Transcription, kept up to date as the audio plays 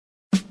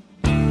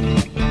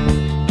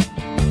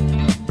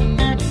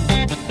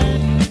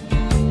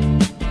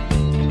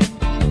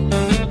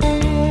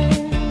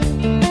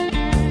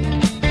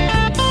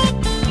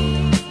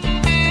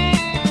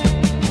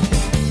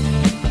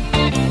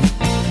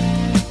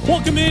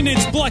Welcome in.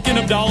 It's Bleck and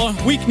Abdallah.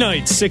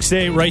 Weeknights, 6 to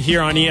 8, right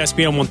here on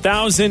ESPN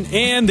 1000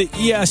 and the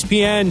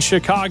ESPN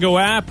Chicago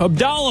app.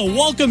 Abdallah,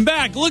 welcome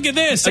back. Look at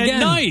this. Again, at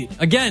night.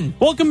 Again.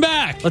 Welcome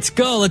back. Let's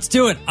go. Let's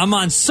do it. I'm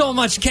on so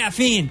much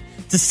caffeine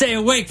to stay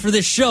awake for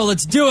this show.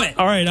 Let's do it.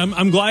 All right.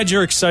 I'm glad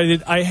you're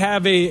excited. I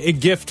have a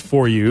gift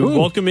for you. Ooh.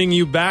 Welcoming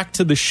you back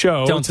to the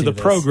show, Don't to do the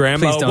this.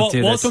 program. Please don't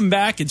do this. Welcome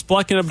back. It's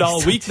Bleck and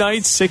Abdallah.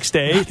 Weeknights, 6 to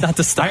 8. Not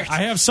to start.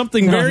 I have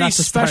something No, very not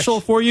to start.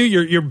 special for you.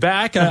 You're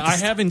back. I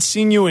haven't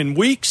seen you in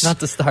weeks. Not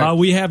to start.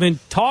 We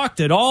haven't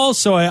talked at all,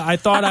 so I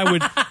thought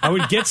I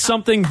would get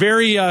something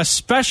very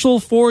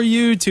special for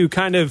you to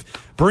kind of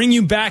bring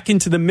you back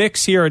into the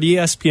mix here at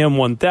ESPN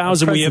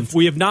 1000.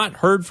 We have not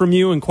heard from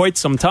you in quite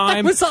some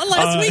time. I was on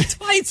last week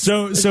twice.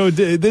 So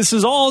this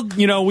is all,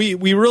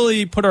 we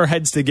really put our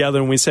heads together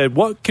and we said,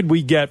 what could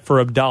we get for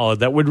Abdallah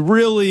that would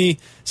really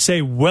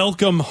say,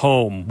 welcome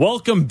home,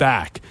 welcome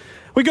back.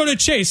 We go to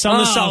Chase on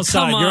the south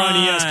side. You're on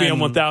ESPN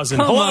 1000.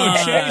 Come Hello, on.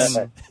 Chase.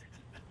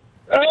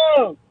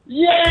 Oh,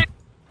 yeah.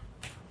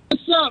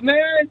 What's up,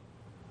 man?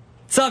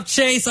 What's up,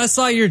 Chase? I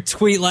saw your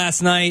tweet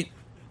last night.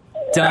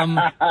 Dumb.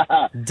 Oh,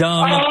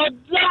 Abdallah!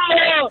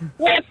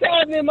 What's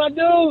happening, my dude?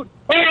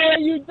 How are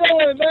you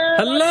doing, man?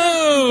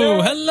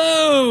 Hello.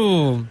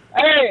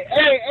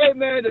 Hey,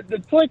 man, the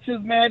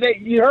Twitchers, man,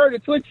 you heard the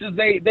Twitchers,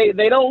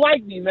 they don't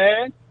like me,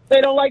 man.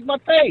 They don't like my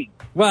take.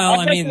 Well,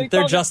 I mean,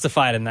 they're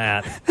justified in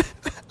that.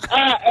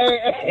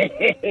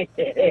 Hey,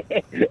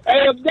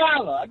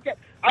 Abdallah,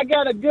 I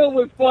got a good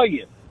one for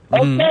you.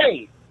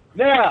 Okay,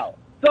 now,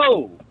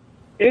 so,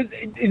 is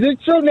it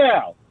true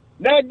now?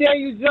 Not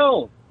Daniel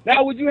Jones.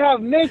 Now, would you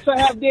have Mitch or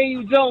have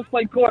Daniel Jones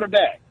play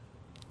quarterback?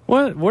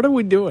 What are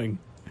we doing?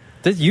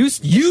 You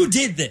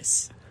did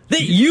this.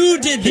 You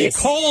did this.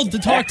 He called to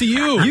talk to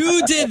you.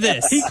 You did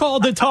this. He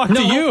called to talk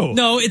to you.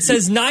 No, it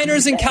says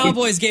Niners and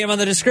Cowboys game on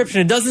the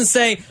description. It doesn't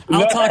say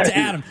I'll talk to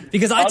Adam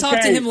because I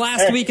talked to him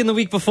last week and the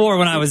week before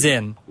when I was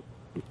in.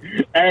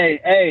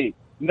 Hey,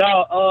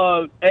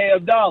 Abdallah.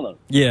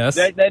 Yes.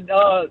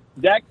 That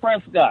Dak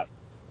Prescott.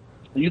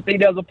 Do you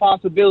think there's a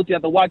possibility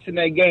after watching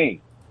that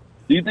game?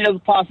 Do you think there's a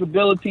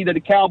possibility that the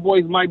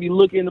Cowboys might be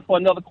looking for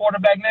another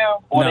quarterback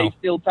now, or No. are they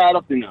still tied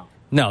up in now?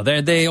 No,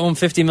 they own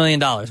 $50 million.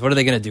 What are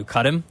they going to do?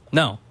 Cut him?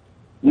 No.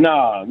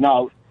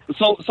 No.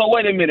 So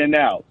wait a minute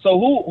now. So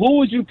who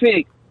would you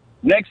pick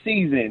next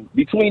season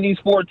between these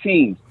four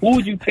teams? Who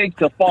would you pick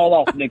to fall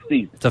off next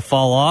season? To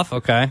fall off?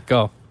 Okay,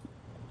 go.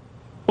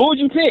 Who would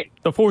you pick?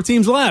 The 4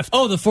 teams left.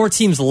 Oh, the 4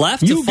 teams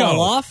left You to fall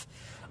go. off?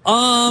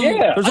 Yeah.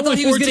 There's I thought only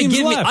he was 4 going to teams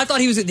give me. left. I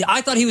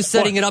thought he was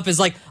setting it up as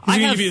like I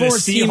gonna have give you the 4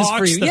 teams for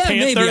Seahawks, you. the Yeah,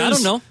 maybe. I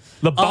Panthers, don't know.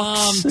 the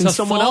Bucks, and to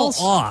someone fall else?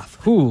 off.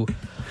 Who?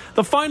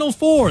 The Final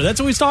Four.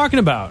 That's what he's talking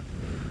about.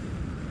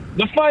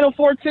 The final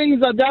four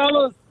teams are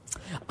Dallas.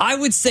 I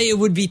would say it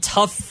would be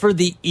tough for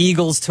the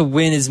Eagles to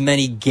win as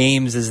many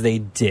games as they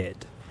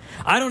did.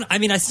 I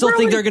still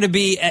think they're going to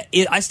be.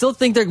 I still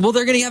think they're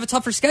going to have a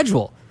tougher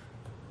schedule.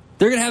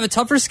 They're going to have a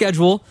tougher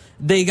schedule.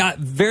 They got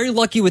very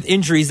lucky with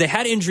injuries. They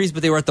had injuries,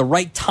 but they were at the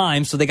right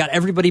time, so they got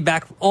everybody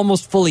back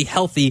almost fully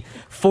healthy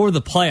for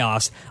the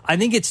playoffs. I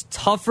think it's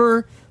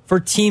tougher for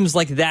teams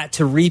like that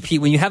to repeat.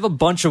 When you have a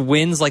bunch of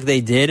wins like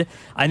they did,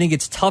 I think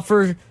it's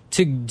tougher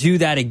to do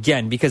that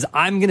again because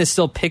I'm going to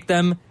still pick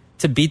them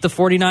to beat the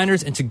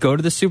 49ers and to go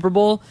to the Super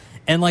Bowl.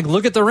 And,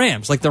 look at the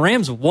Rams. The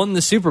Rams won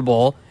the Super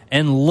Bowl,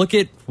 and look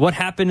at what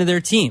happened to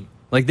their team.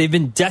 They've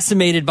been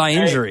decimated by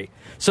injury.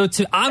 So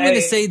I'm going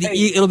to say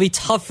it'll be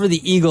tough for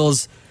the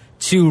Eagles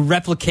to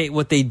replicate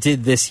what they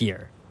did this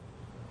year.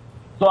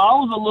 So I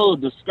was a little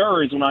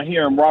discouraged when I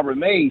hear Robert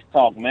Mays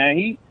talk, man.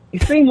 He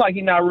seems like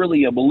he's not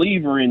really a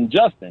believer in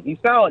Justin. Did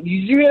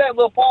you hear that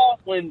little pause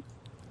when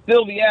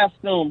Sylvie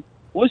asked him,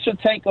 what's your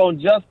take on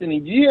Justin?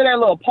 And did you hear that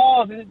little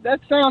pause? That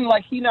sounded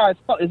like it sounded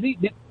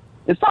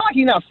like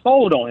he's not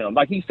sold on him.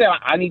 Like he said,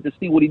 I need to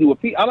see what he do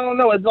with people. I don't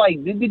know. It's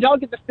like, did y'all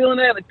get the feeling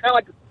that it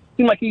kind of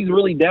seemed like he's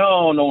really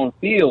down on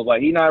Fields?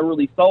 Like he's not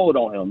really sold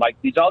on him. Like,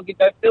 did y'all get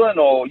that feeling,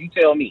 or you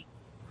tell me?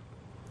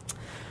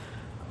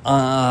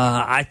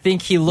 I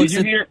think he looks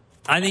Did you hear?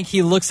 I think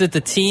he looks at the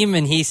team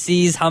and he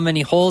sees how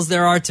many holes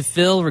there are to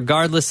fill,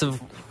 regardless of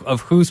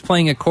who's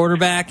playing a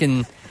quarterback,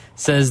 and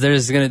says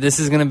this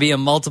is gonna be a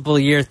multiple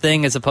year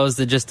thing as opposed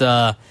to just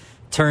a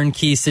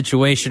turnkey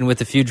situation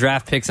with a few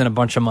draft picks and a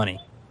bunch of money.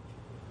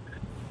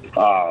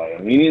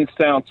 He didn't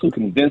sound too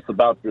convinced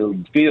about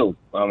the field.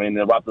 I mean,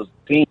 about the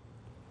team.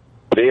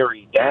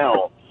 Very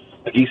down.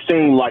 He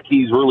seemed like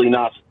he's really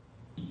not.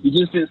 He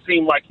just didn't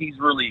seem like he's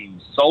really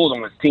sold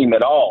on his team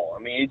at all.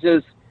 I mean, it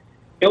was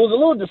a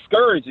little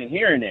discouraging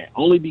hearing that.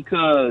 Only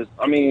because,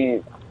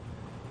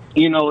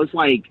 it's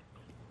like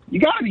you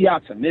got to be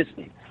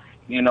optimistic.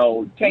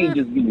 You can't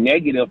just be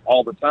negative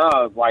all the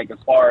time. Like, as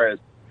far as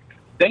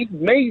they've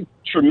made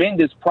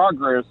tremendous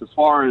progress as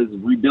far as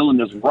rebuilding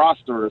this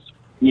roster is,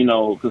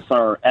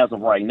 concerned as of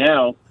right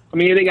now. I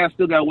mean, they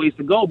still got ways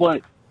to go,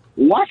 but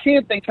why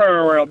can't they turn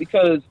around?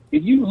 Because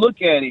if you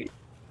look at it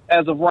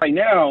as of right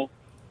now,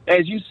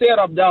 as you said,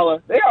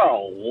 Abdallah, there are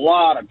a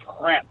lot of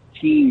crap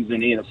teams in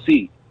the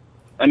NFC.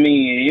 I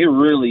mean, it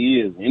really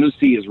is.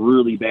 NFC is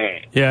really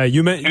bad. Yeah,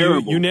 you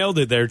nailed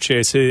it there,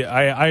 Chase.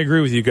 I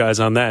agree with you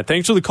guys on that.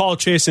 Thanks for the call,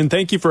 Chase, and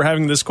thank you for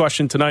having this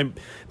question tonight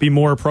be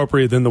more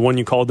appropriate than the one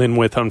you called in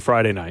with on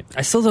Friday night.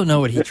 I still don't know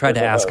what he tried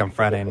to ask on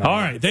Friday night. All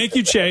right, thank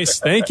you, Chase.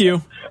 Thank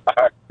you.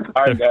 All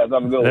right, guys,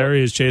 I'm good. There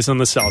he is, Chase on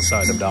the south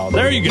side of Dallas.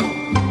 There you go.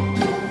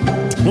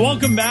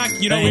 Welcome back.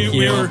 You know,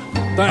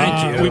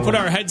 Thank you. we put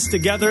our heads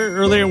together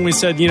earlier and we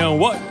said, you know,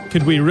 what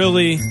could we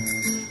really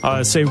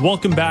say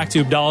welcome back to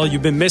Abdallah.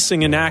 You've been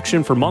missing in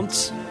action for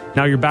months.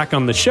 Now you're back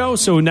on the show.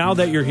 So now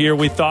that you're here,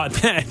 we thought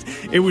that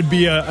it would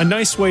be a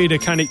nice way to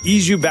kind of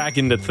ease you back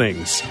into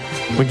things.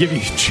 We'll give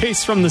you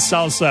Chase from the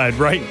south side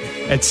right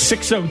at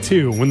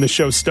 6:02 when the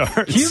show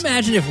starts. Can you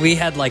imagine if we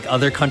had like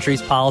other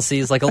countries'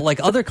 policies? Like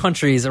other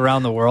countries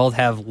around the world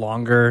have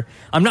longer.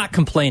 I'm not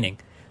complaining.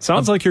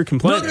 Sounds like you're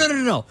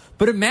complaining. No.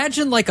 But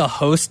imagine like a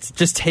host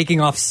just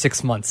taking off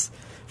 6 months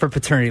for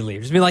paternity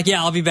leave. Just be like,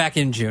 yeah, I'll be back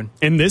in June.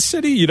 In this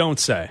city, you don't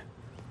say.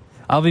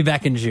 I'll be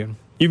back in June.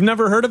 You've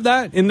never heard of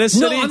that in this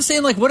city? No, I'm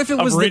saying like, what if it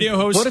was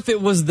what if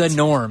it was the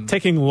norm?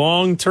 Taking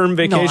long-term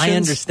vacations? No, I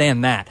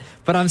understand that.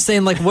 But I'm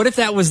saying like, what if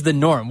that was the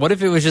norm? What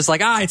if it was just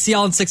like, I'd see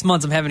y'all in 6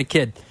 months, I'm having a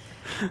kid.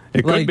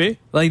 It could be.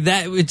 Like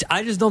that, which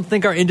I just don't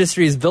think our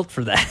industry is built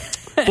for that.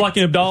 Block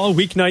and Abdallah,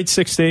 weeknight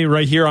 6 to 8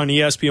 right here on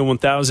ESPN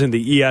 1000,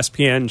 the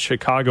ESPN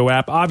Chicago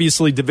app.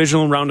 Obviously,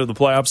 divisional round of the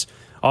playoffs.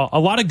 A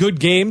lot of good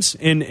games,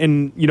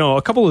 and you know,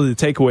 a couple of the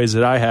takeaways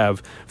that I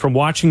have from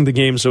watching the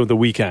games over the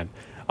weekend.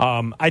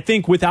 I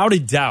think without a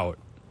doubt,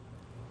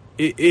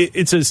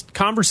 it's a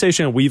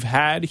conversation that we've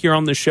had here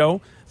on the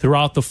show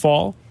throughout the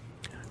fall.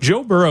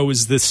 Joe Burrow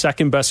is the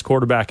second best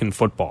quarterback in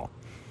football.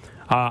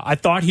 I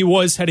thought he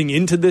was heading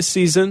into this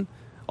season.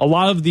 A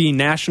lot of the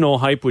national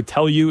hype would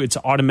tell you it's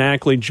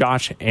automatically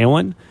Josh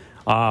Allen.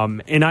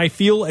 And I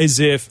feel as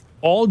if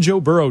all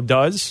Joe Burrow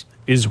does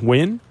is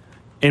win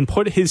and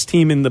put his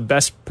team in the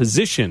best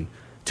position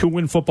to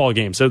win football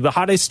games. They're the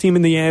hottest team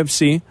in the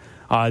AFC.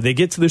 They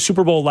get to the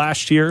Super Bowl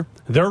last year.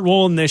 They're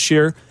rolling this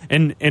year.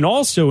 And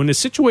also in a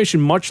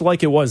situation much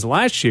like it was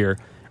last year,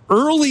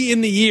 early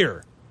in the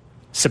year,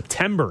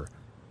 September,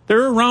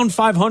 they're around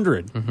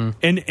 500.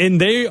 Mm-hmm. And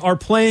they are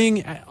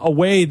playing a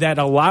way that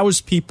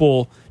allows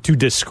people to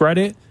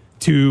discredit,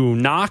 to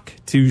knock,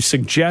 to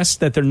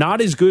suggest that they're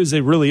not as good as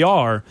they really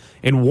are.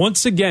 And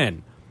once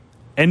again,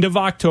 end of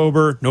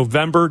October,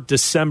 November,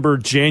 December,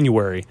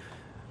 January,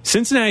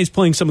 Cincinnati's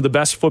playing some of the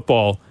best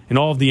football in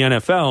all of the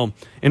NFL.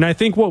 And I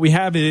think what we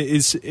have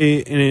is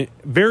a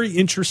very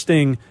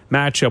interesting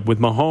matchup with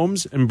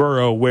Mahomes and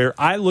Burrow, where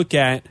I look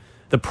at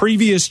the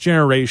previous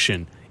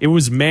generation. It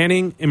was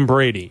Manning and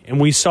Brady. And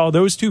we saw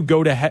those two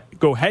go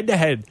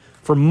head-to-head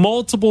for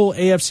multiple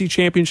AFC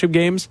championship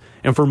games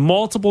and for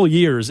multiple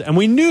years. And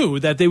we knew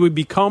that they would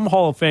become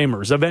Hall of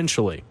Famers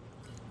eventually.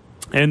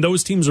 And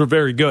those teams were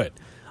very good.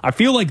 I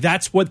feel like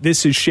that's what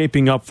this is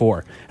shaping up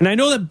for. And I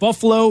know that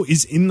Buffalo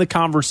is in the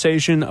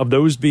conversation of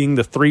those being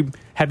the three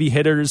heavy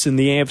hitters in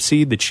the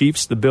AFC, the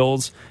Chiefs, the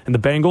Bills, and the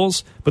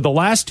Bengals. But the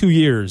last 2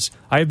 years,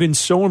 I have been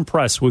so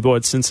impressed with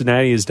what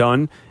Cincinnati has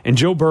done. And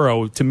Joe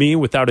Burrow, to me,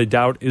 without a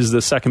doubt, is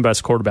the second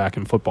best quarterback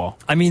in football.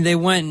 I mean, they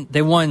won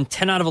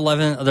 10 out of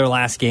 11 of their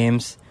last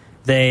games.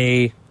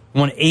 They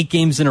won 8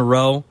 games in a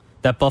row.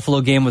 That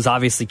Buffalo game was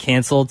obviously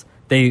canceled.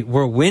 They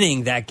were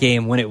winning that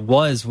game when it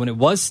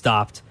was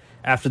stopped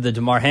after the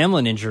DeMar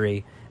Hamlin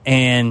injury.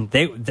 And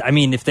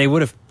if they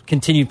would have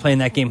continued playing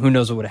that game, who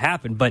knows what would have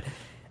happened. But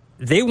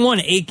they won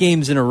 8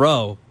 games in a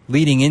row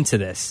leading into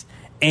this.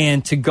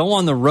 And to go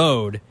on the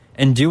road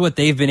and do what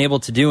they've been able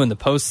to do in the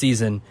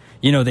postseason,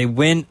 you know, they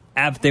win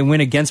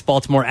against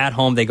Baltimore at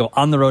home. They go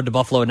on the road to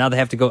Buffalo, and now they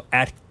have to go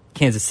at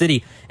Kansas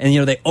City. And, you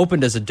know, they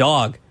opened as a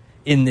dog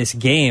in this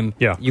game.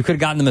 Yeah. You could have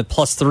gotten them at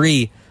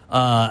 +3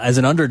 as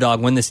an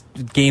underdog when this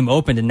game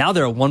opened, and now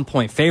they're a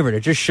 1-point favorite. It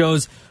just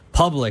shows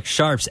public,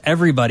 sharps,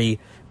 everybody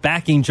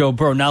backing Joe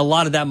Burrow. Now, a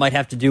lot of that might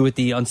have to do with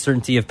the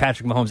uncertainty of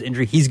Patrick Mahomes'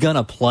 injury. He's going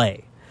to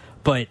play.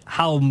 But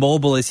how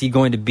mobile is he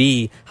going to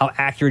be? How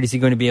accurate is he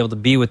going to be able to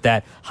be with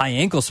that high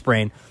ankle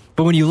sprain?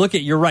 But when you look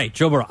at, you're right,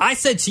 Joe Burrow. I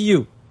said to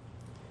you,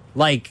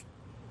 like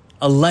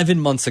 11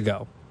 months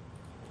ago,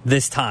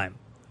 this time,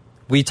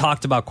 we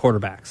talked about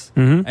quarterbacks.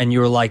 Mm-hmm. And you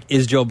were like,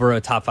 is Joe Burrow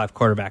a top 5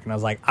 quarterback? And I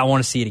was like, I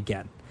want to see it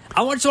again.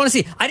 I just want to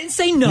see. I didn't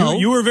say no.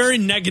 You were very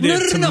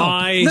negative to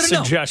my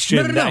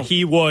suggestion that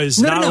he was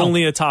not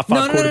only a top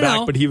 5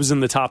 quarterback, but he was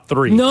in the top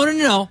 3.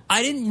 No.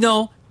 I didn't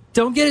know.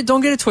 Don't get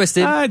it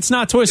twisted. It's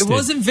not twisted. It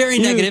wasn't very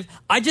negative.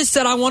 I just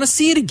said I want to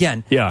see it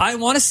again. Yeah. I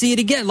want to see it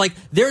again. Like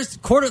there's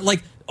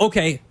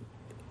okay,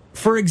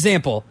 for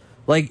example,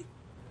 like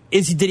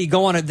did he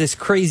go on this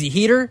crazy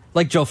heater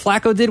like Joe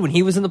Flacco did when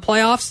he was in the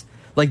playoffs?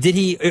 Like did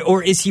he,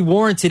 or is he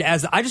warranted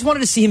as? I just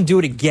wanted to see him do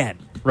it again,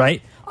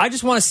 right? I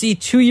just want to see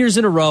 2 years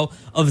in a row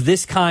of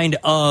this kind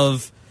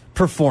of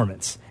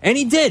performance. And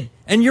he did.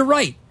 And you're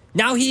right.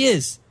 Now he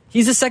is.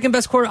 He's the second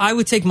best quarterback. I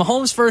would take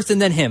Mahomes first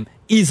and then him,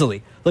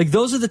 easily. Like,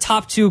 those are the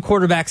top 2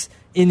 quarterbacks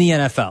in the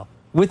NFL,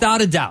 without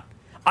a doubt.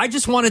 I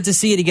just wanted to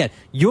see it again.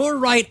 You're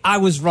right. I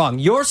was wrong.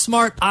 You're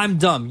smart. I'm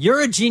dumb.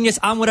 You're a genius.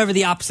 I'm whatever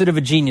the opposite of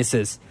a genius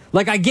is.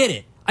 Like, I get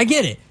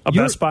it. A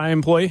Best Buy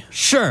employee?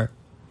 Sure.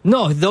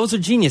 No, those are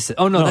geniuses.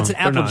 Oh, no, that's an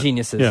Apple not.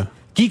 Geniuses. Yeah.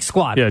 Geek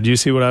Squad. Yeah, do you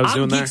see what I was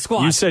doing Geek there?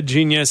 Squad. You said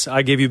genius.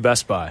 I gave you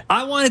Best Buy.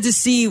 I wanted to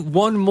see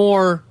one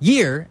more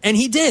year, and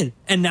he did.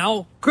 And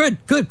now, good,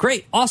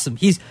 great, awesome.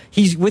 He's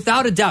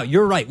without a doubt.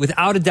 You're right,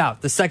 without a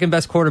doubt, the second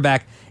best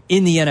quarterback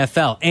in the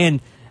NFL.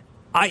 And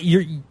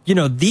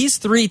these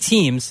three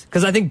teams,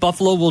 because I think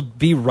Buffalo will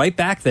be right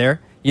back there.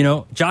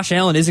 Josh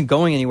Allen isn't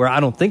going anywhere. I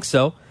don't think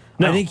so.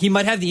 No. I think he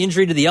might have the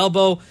injury to the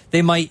elbow.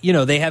 They might,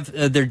 they have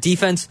their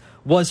defense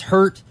was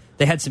hurt.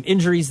 They had some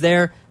injuries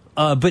there,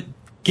 but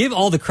give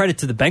all the credit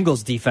to the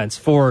Bengals defense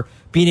for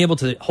being able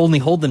to only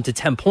hold them to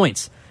 10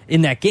 points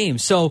in that game.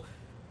 So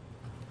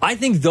I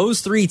think those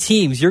three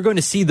teams, you're going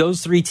to see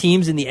those three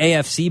teams in the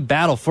AFC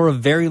battle for a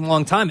very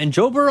long time. And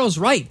Joe Burrow's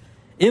right.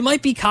 It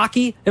might be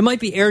cocky. It might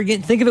be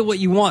arrogant. Think of it what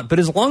you want. But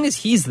as long as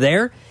he's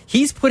there,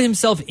 he's put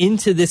himself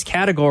into this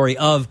category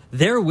of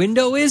their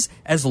window is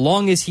as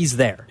long as he's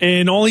there.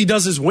 And all he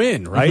does is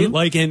win, right?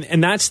 Mm-hmm.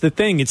 And that's the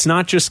thing. It's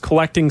not just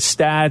collecting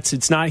stats.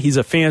 It's not he's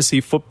a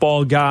fantasy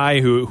football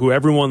guy who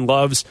everyone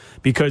loves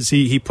because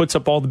he puts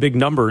up all the big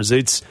numbers.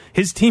 It's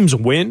his teams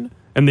win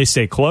and they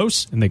stay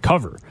close and they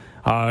cover.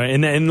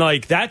 And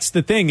that's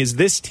the thing is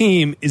this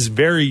team is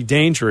very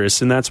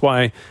dangerous, and that's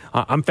why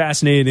I'm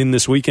fascinated in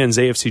this weekend's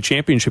AFC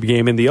Championship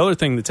game. And the other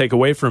thing to take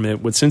away from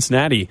it with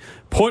Cincinnati,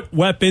 put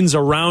weapons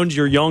around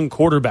your young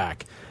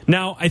quarterback.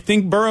 Now, I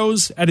think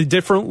Burrow's at a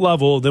different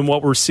level than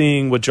what we're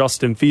seeing with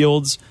Justin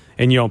Fields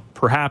and,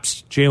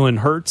 perhaps Jalen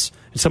Hurts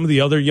and some of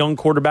the other young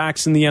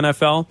quarterbacks in the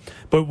NFL.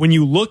 But when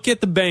you look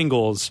at the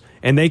Bengals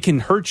and they can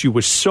hurt you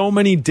with so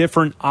many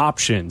different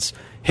options,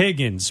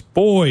 Higgins,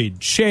 Boyd,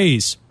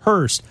 Chase,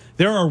 Hurst,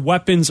 there are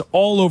weapons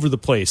all over the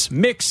place.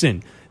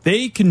 Mixon,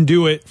 they can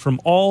do it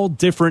from all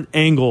different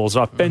angles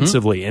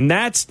offensively. And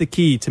that's the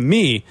key to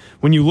me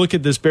when you look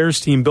at this Bears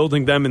team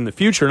building them in the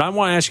future. And I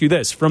want to ask you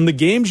this. From the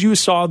games you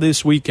saw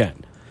this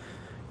weekend,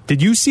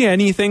 did you see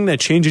anything that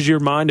changes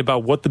your mind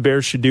about what the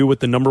Bears should do with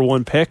the number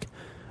one pick?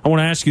 I want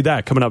to ask you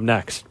that coming up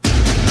next.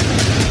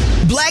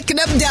 Black and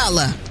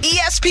Abdallah,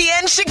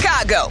 ESPN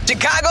Chicago,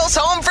 Chicago's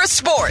home for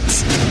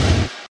sports.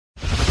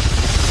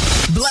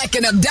 Black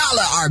and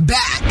Abdallah are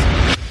back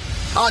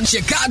on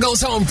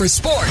Chicago's home for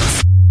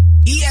sports,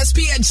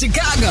 ESPN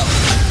Chicago.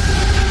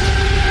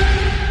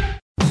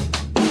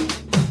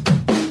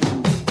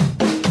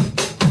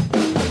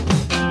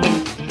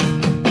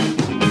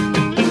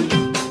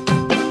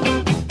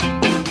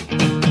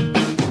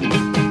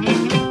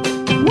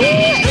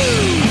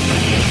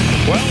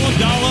 Well,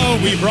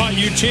 Abdallah, we brought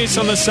you Chase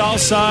on the South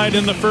Side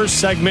in the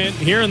first segment.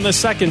 Here in the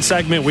second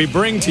segment, we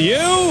bring to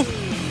you...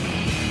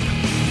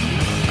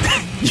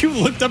 You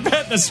looked up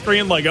at the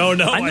screen like, oh,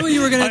 no. I knew what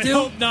you were going to do.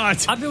 I hope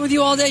not. I've been with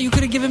you all day. You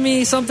could have given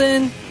me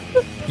something.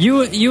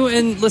 You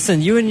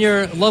and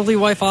your lovely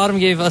wife, Autumn,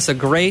 gave us a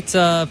great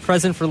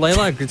present for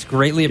Layla. It's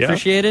greatly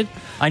appreciated.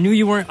 I knew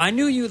you weren't. I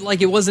knew you,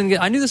 like, it wasn't.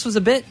 I knew this was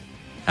a bit.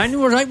 I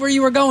knew right where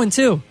you were going,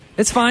 too.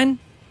 It's fine.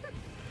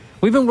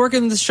 We've been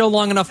working this show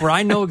long enough where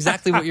I know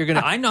exactly what you're going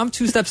to. I know I'm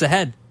 2 steps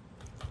ahead.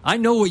 I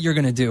know what you're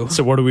going to do.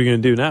 So what are we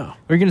going to do now?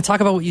 We're going to talk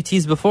about what you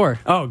teased before.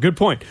 Oh, good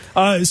point.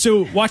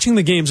 So watching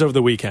the games over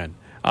the weekend,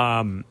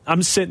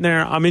 I'm sitting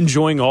there, I'm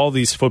enjoying all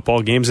these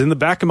football games. In the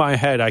back of my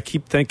head, I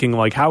keep thinking,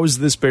 like, how is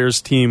this Bears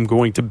team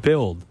going to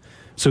build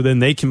so then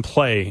they can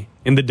play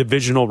in the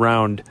divisional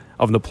round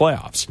of the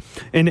playoffs?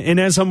 And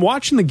as I'm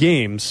watching the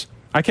games,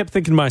 I kept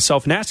thinking to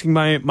myself and asking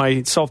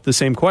myself the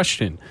same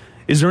question.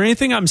 Is there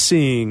anything I'm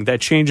seeing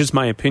that changes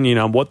my opinion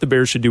on what the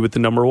Bears should do with the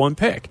number one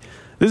pick?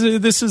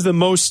 This is the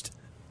most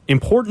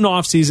important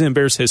offseason in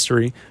Bears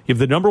history. You have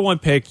the number one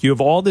pick. You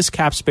have all this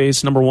cap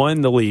space, number one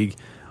in the league.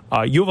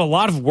 You have a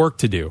lot of work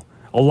to do,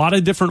 a lot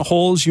of different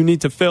holes you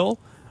need to fill.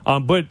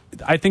 But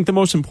I think the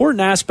most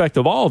important aspect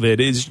of all of it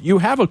is you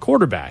have a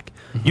quarterback.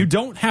 Mm-hmm. You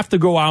don't have to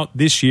go out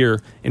this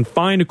year and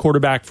find a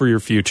quarterback for your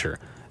future.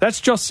 That's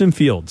Justin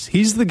Fields.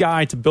 He's the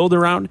guy to build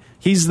around.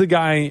 He's the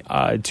guy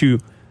to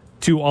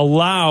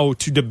allow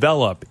to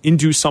develop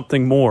into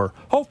something more,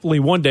 hopefully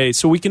one day,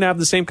 so we can have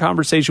the same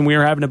conversation we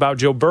are having about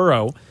Joe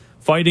Burrow,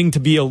 fighting to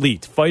be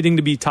elite, fighting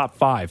to be top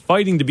 5,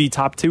 fighting to be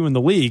top 2 in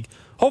the league.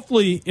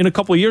 Hopefully, in a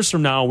couple of years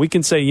from now, we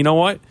can say, you know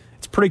what?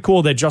 It's pretty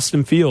cool that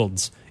Justin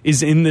Fields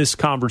is in this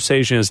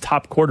conversation as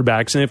top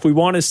quarterbacks. And if we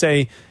want to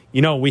say,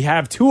 we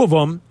have 2 of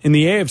them in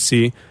the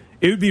AFC,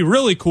 it would be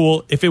really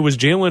cool if it was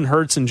Jalen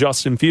Hurts and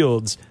Justin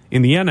Fields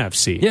in the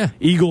NFC. Yeah.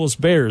 Eagles,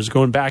 Bears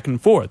going back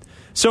and forth.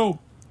 So,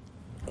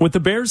 with the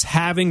Bears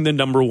having the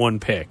number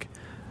one pick,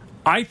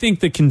 I think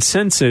the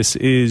consensus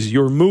is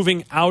you're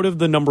moving out of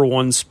the number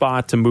one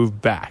spot to move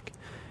back.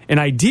 And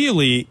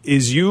ideally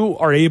is you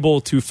are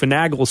able to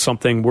finagle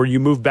something where you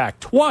move back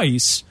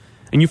twice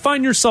and you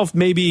find yourself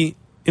maybe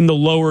in the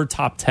lower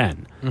top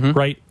 10,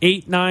 right?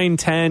 8, 9,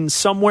 10,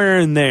 somewhere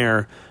in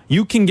there.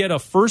 You can get a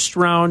first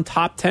round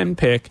top 10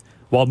 pick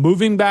while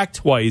moving back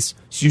twice.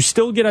 So you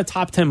still get a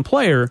top 10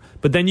 player,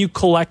 but then you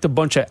collect a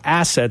bunch of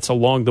assets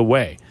along the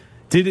way.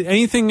 Did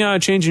anything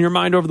change in your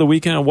mind over the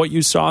weekend on what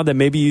you saw that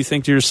maybe you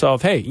think to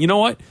yourself, hey, you know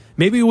what?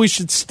 maybe we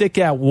should stick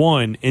at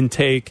 1 and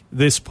take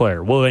this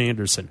player, Will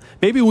Anderson.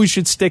 Maybe we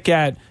should stick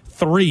at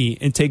 3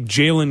 and take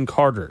Jalen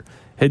Carter.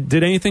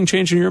 Did anything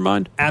change in your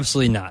mind?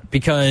 Absolutely not,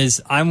 because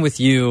I'm with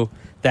you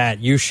that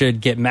you should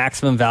get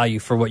maximum value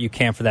for what you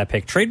can for that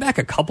pick. Trade back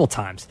a couple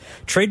times.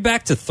 Trade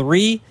back to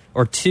 3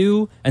 or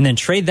 2, and then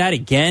trade that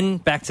again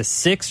back to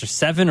 6 or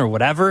 7 or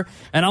whatever.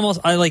 And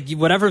I like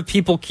whatever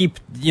people keep,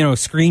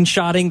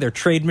 screenshotting their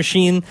trade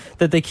machine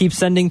that they keep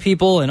sending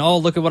people, and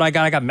look at what I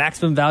got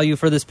maximum value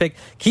for this pick.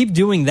 Keep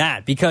doing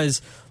that,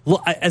 because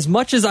as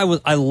much as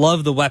I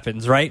love the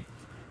weapons, right?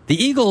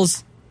 The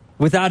Eagles,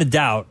 without a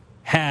doubt,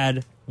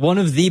 had one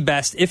of the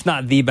best, if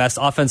not the best,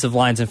 offensive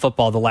lines in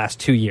football the last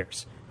 2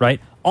 years, right?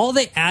 All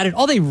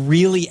they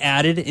really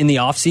added in the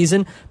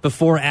offseason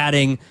before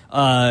adding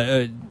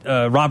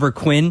Robert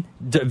Quinn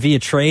via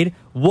trade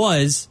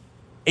was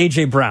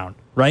A.J. Brown,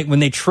 right? When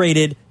they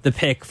traded the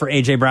pick for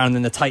A.J. Brown, and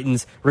then the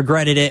Titans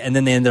regretted it, and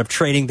then they ended up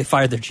trading. They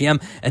fired their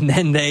GM, and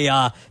then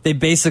they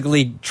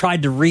basically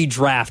tried to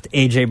redraft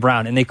A.J.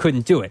 Brown, and they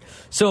couldn't do it.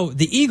 So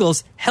the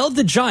Eagles held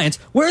the Giants.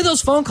 Where are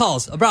those phone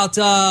calls about,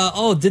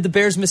 did the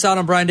Bears miss out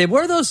on Brian Daboll?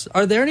 Where are those?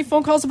 Are there any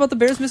phone calls about the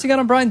Bears missing out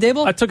on Brian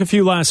Daboll? I took a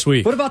few last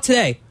week. What about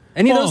today?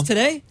 Any of those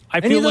today?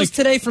 Any of those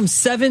today from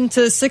 7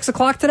 to 6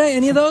 o'clock today?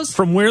 Any of those?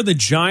 From where the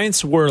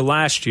Giants were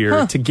last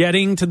year to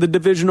getting to the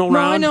divisional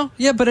round? No, I know.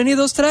 Yeah, but any of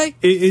those today?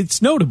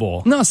 It's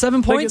notable. No,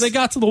 7 points? They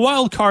got to the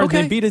wild card.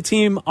 Okay. They beat a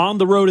team on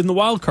the road in the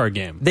wild card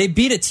game. They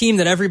beat a team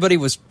that everybody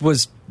was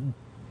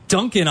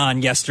dunking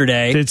on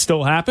yesterday. Did it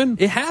still happen?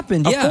 It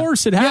happened, yeah. Of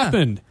course it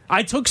happened.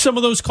 I took some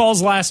of those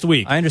calls last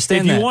week. I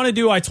understand If that. you want to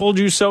do I Told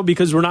You So,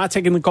 because we're not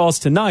taking the calls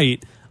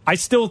tonight, I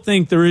still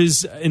think there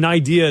is an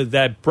idea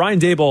that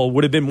Brian Daboll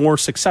would have been more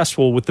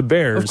successful with the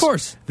Bears, of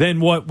course, than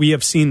what we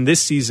have seen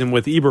this season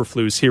with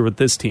Eberflus here with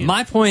this team.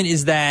 My point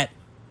is that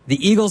the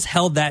Eagles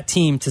held that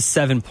team to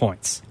 7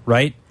 points,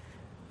 right?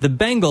 The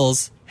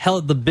Bengals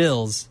held the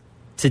Bills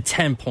to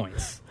 10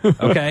 points,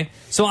 okay?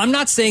 So I'm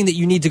not saying that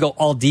you need to go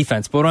all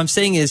defense, but what I'm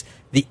saying is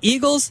the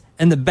Eagles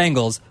and the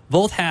Bengals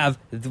both have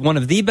one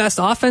of the best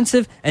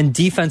offensive and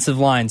defensive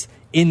lines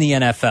in the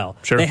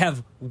NFL. Sure. They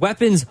have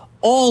weapons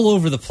all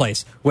over the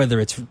place,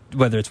 whether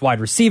it's wide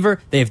receiver.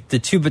 They have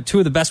two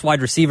of the best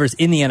wide receivers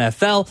in the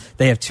NFL.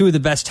 They have 2 of the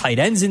best tight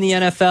ends in the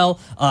NFL.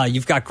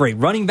 You've got great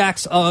running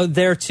backs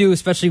there too,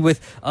 especially with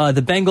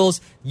the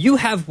Bengals. You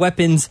have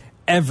weapons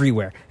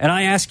everywhere. And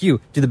I ask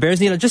you, do the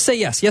Bears need, just say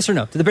yes or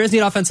no. Do the Bears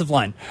need offensive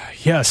line?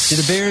 Yes. Do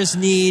the Bears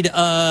need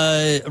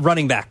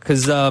running back?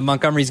 Because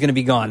Montgomery's going to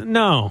be gone.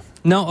 No.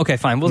 No? Okay,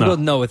 fine. We'll go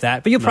no with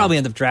that. But you'll probably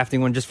end up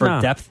drafting one just for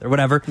depth or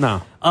whatever.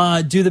 No.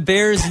 Do the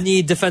Bears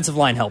need defensive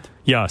line help?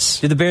 Yes.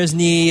 Do the Bears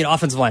need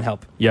offensive line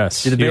help?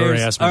 Yes. Do the You already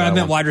Bears? asked me I that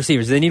meant one. wide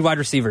receivers. Do they need wide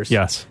receivers?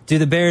 Yes. Do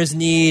the Bears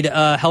need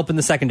help in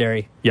the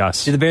secondary?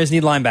 Yes. Do the Bears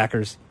need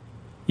linebackers?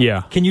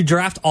 Yeah. Can you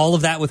draft all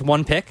of that with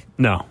one pick?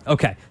 No.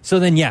 Okay. So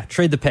then,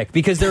 trade the pick,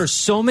 because there are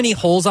so many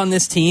holes on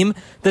this team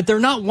that they're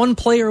not one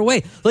player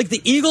away. Like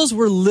the Eagles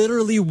were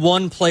literally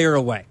one player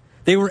away.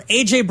 They were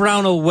A.J.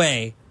 Brown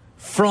away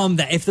from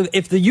that.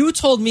 If you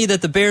told me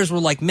that the Bears were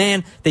like,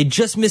 man, they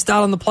just missed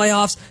out on the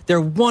playoffs, they're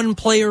one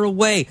player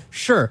away.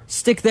 Sure,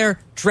 stick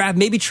there, draft,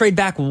 maybe trade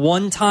back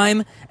one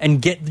time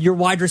and get your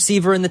wide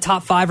receiver in the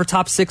top 5 or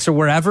top 6 or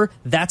wherever.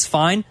 That's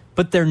fine.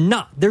 But they're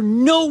not. They're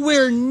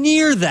nowhere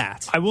near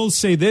that. I will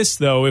say this,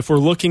 though. If we're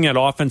looking at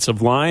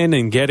offensive line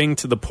and getting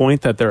to the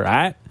point that they're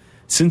at,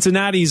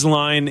 Cincinnati's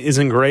line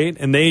isn't great,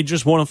 and they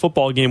just won a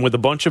football game with a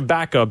bunch of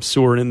backups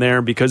who are in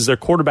there because their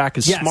quarterback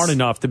is smart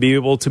enough to be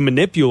able to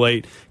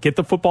manipulate, get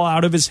the football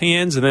out of his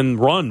hands, and then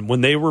run. When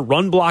they were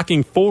run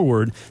blocking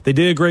forward, they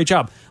did a great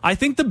job. I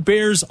think the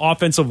Bears'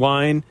 offensive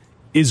line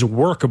is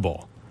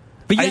workable.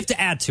 But you have to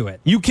add to it.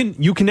 You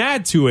can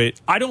add to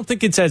it. I don't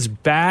think it's as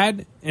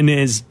bad and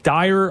as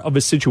dire of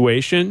a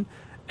situation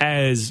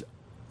as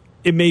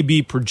it may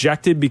be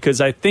projected, because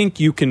I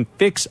think you can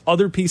fix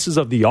other pieces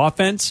of the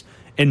offense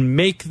and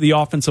make the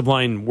offensive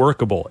line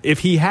workable. If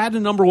he had a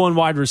number 1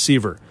 wide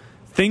receiver,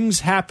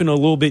 things happen a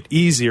little bit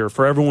easier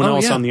for everyone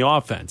else on the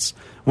offense.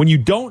 When you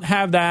don't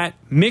have that,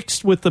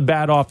 mixed with the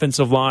bad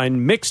offensive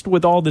line, mixed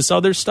with all this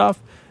other stuff,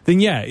 then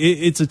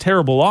it's a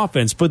terrible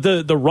offense. But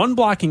the run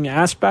blocking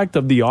aspect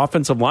of the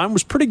offensive line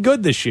was pretty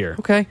good this year.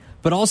 Okay.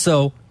 But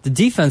also, the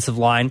defensive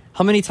line,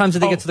 how many times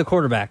did they get to the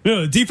quarterback?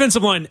 No, the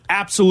defensive line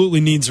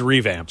absolutely needs a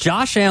revamp.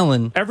 Josh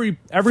Allen. Every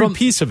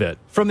piece of it.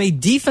 From a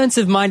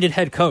defensive-minded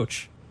head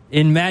coach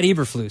in Matt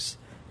Eberflus,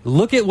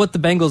 look at what the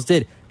Bengals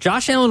did.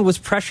 Josh Allen was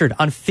pressured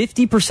on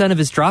 50% of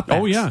his dropbacks.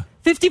 Oh, yeah.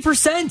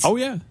 50%! Oh,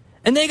 yeah.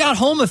 And they got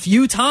home a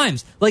few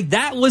times. Like,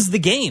 that was the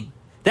game.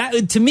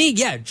 That, to me,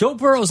 Joe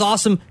Burrow's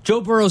awesome.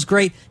 Joe Burrow's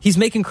great. He's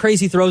making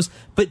crazy throws.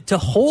 But to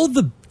hold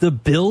the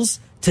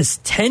Bills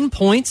to 10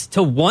 points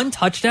to 1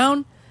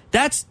 touchdown,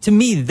 to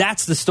me,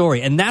 that's the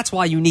story. And that's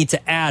why you need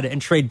to add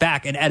and trade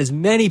back and add as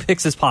many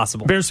picks as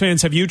possible. Bears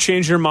fans, have you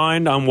changed your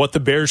mind on what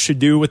the Bears should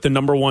do with the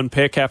number 1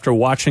 pick after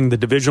watching the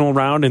divisional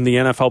round in the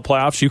NFL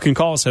playoffs? You can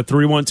call us at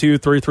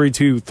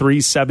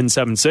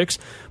 312-332-3776.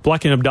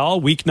 Black and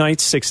Abdallah, weeknights,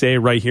 6 to 8,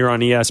 right here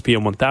on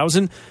ESPN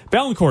 1000.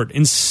 Valancourt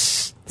in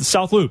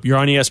South Loop. You're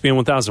on ESPN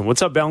 1000.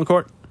 What's up,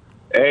 Valancourt?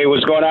 Hey,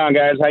 what's going on,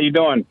 guys? How you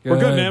doing? We're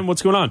good, man.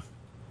 What's going on?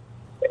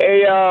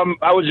 Hey,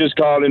 I was just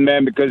calling,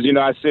 man, because,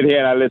 I sit here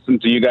and I listen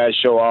to you guys'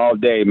 show all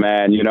day,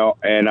 man,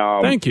 and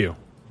Thank you.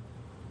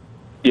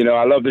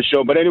 I love the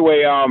show. But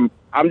anyway,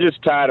 I'm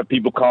just tired of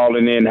people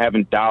calling in,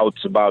 having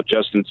doubts about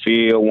Justin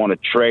Fields, want to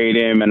trade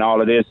him and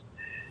all of this.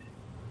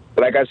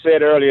 Like I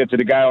said earlier to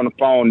the guy on the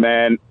phone,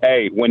 man,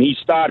 hey, when he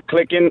start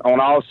clicking on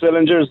all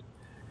cylinders,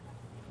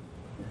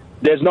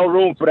 there's no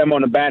room for them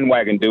on the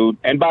bandwagon, dude.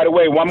 And by the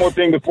way, one more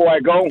thing before I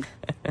go.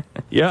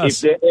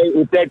 Yes.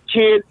 If that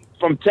kid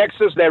from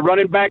Texas, that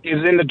running back,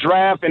 is in the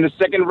draft in the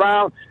second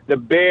round, the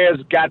Bears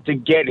got to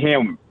get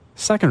him.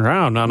 Second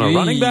round on a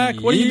running back?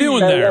 What are you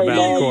doing there,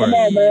 Valancourt? Come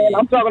on, man.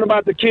 I'm talking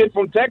about the kid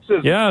from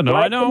Texas. Yeah, no,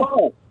 right? I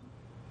know.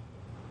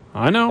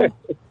 I know.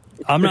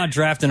 I'm not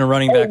drafting a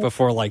running back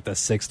before like the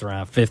 6th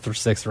round, 5th or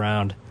 6th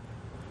round.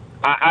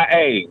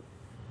 Hey,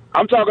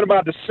 I'm talking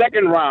about the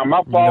second round.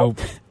 My fault.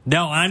 Nope.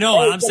 No, I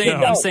know. I'm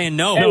saying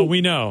no. No, we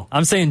know.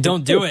 I'm saying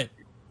don't do it.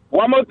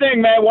 One more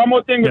thing, man. One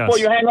more thing before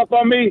you hang up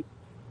on me.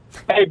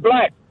 Hey,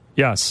 Black.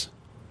 Yes.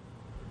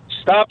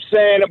 Stop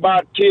saying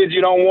about kids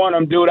you don't want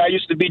them, dude. I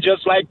used to be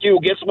just like you.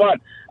 Guess what?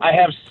 I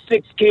have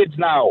 6 kids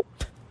now.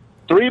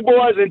 3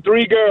 boys and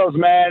 3 girls,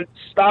 man.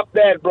 Stop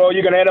that, bro.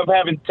 You're going to end up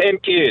having 10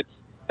 kids.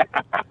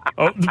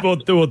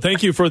 Well,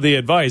 thank you for the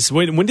advice.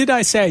 When did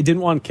I say I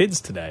didn't want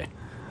kids today?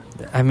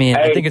 I mean,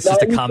 I think it's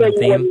just a common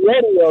theme.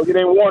 Radio, you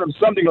didn't want them,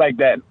 something like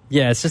that.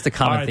 Yeah, it's just a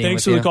common All right, theme.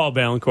 thanks for the call,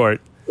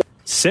 Valancourt.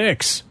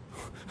 6.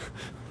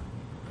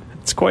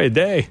 It's quite a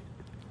day.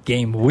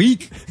 Game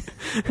week.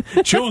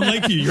 Joe and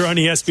Lakeview, you're on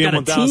ESPN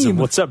 1000. team.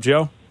 What's up,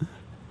 Joe?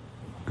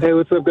 Hey,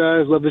 what's up,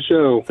 guys? Love the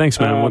show. Thanks,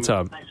 man. What's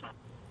up?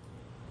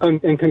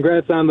 And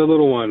congrats on the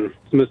little one,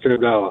 Mr.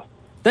 Abdallah.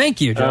 Thank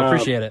you, Joe.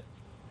 Appreciate it.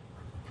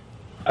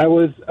 I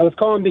was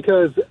calling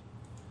because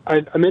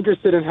I'm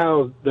interested in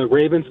how the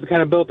Ravens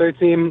kind of built their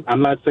team.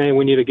 I'm not saying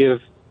we need to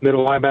give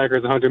middle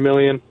linebackers $100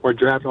 million or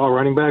draft all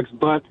running backs,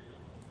 but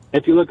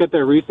if you look at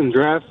their recent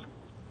drafts,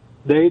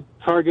 they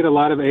target a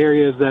lot of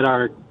areas that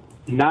are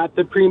not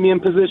the premium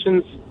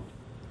positions,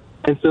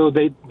 and so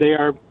they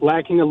are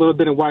lacking a little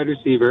bit of wide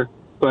receiver,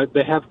 but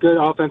they have good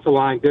offensive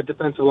line, good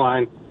defensive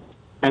line,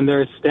 and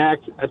they're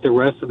stacked at the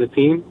rest of the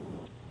team.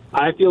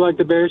 I feel like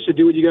the Bears should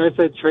do what you guys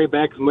said, trade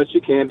back as much as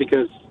you can,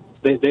 because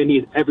they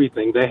need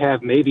everything. They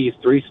have maybe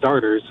 3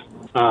 starters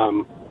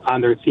on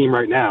their team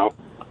right now.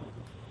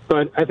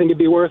 But I think it'd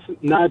be worth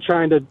not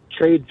trying to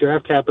trade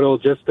draft capital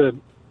just to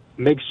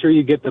make sure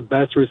you get the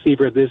best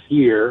receiver this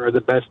year or the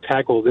best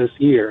tackle this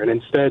year, and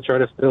instead try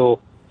to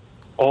fill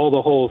all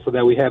the holes so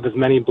that we have as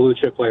many blue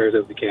chip players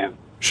as we can.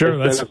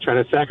 Sure. Instead of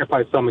trying to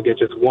sacrifice some and get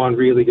just one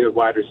really good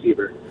wide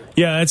receiver.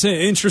 Yeah, that's an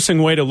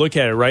interesting way to look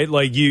at it, right?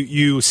 Like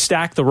you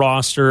stack the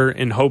roster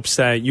in hopes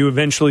that you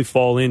eventually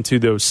fall into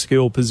those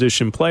skill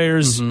position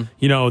players,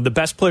 the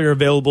best player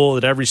available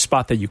at every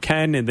spot that you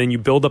can, and then you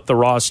build up the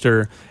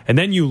roster, and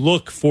then you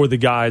look for the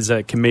guys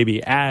that can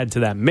maybe add to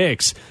that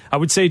mix. I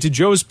would say to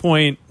Joe's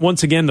point,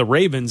 once again, the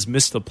Ravens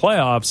miss the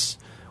playoffs,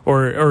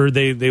 or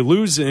they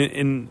lose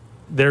in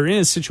they're in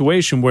a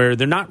situation where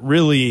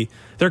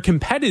they're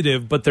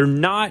competitive, but they're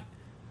not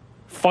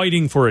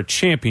fighting for a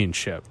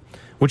championship,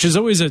 which is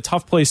always a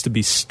tough place to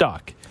be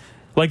stuck.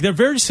 Like, they're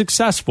very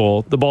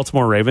successful, the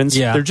Baltimore Ravens.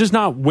 Yeah. They're just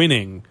not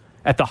winning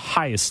at the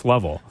highest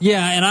level.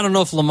 Yeah, and I don't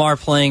know if Lamar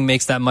playing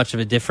makes that much of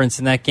a difference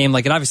in that game.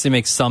 Like, it obviously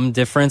makes some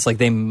difference. Like,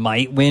 they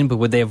might win, but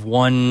would they have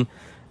won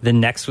the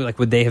next week? Like,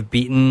 would they have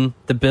beaten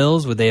the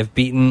Bills? Are they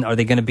going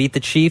to beat the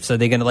Chiefs? Are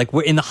they going to, like,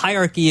 we're in the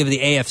hierarchy of the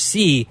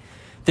AFC,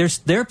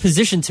 their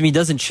position to me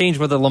doesn't change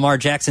whether Lamar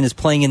Jackson is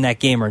playing in that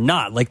game or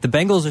not. Like, the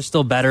Bengals are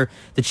still better,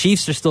 the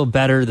Chiefs are still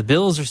better, the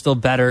Bills are still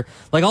better.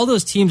 Like, all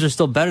those teams are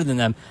still better than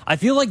them. I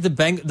feel like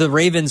the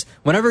Ravens,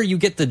 whenever you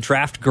get the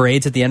draft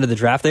grades at the end of the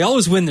draft, they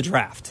always win the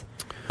draft.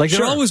 Like,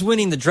 they're always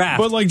winning the draft.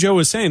 But like Joe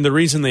was saying, the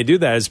reason they do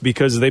that is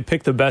because they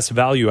pick the best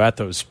value at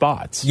those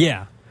spots.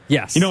 Yeah.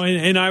 Yes.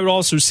 And I would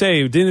also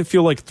say, didn't it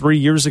feel like 3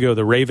 years ago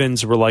the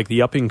Ravens were like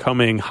the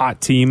up-and-coming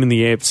hot team in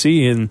the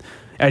AFC? And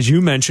as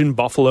you mentioned,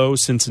 Buffalo,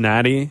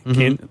 Cincinnati,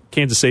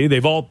 Kansas City,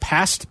 they've all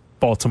passed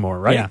Baltimore,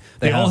 right? Yeah,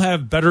 they all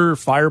have better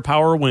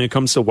firepower when it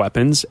comes to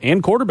weapons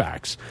and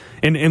quarterbacks.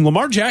 And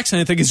Lamar Jackson,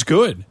 I think, is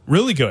good,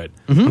 really good.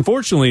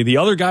 Unfortunately, the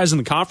other guys in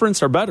the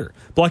conference are better.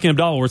 Black and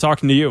Abdallah, we're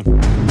talking to you.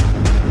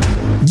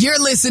 You're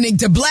listening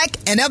to Black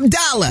and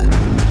Abdallah,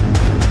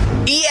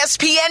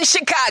 ESPN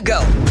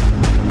Chicago.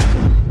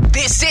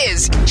 This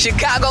is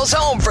Chicago's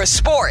home for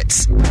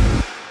sports.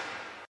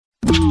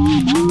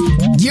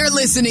 You're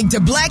listening to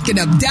Black and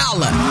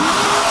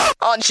Abdallah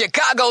on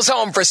Chicago's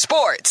home for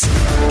sports,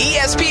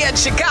 ESPN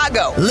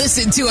Chicago.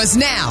 Listen to us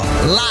now,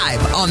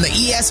 live on the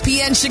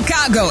ESPN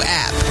Chicago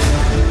app.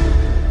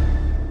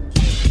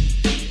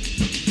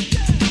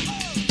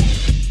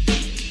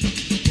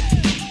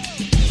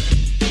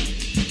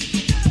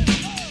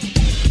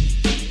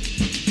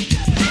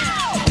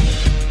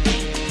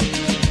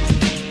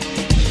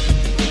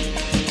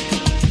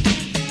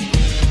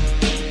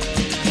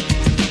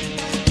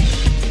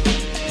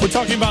 We're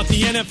talking about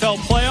the NFL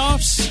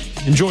playoffs.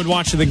 Enjoyed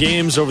watching the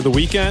games over the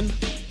weekend.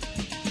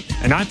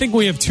 And I think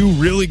we have two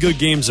really good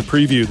games to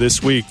preview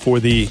this week for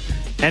the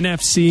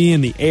NFC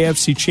and the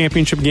AFC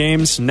championship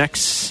games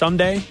next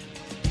Sunday.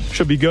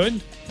 Should be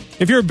good.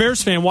 If you're a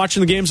Bears fan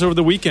watching the games over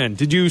the weekend,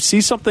 did you see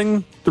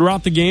something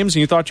throughout the games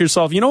and you thought to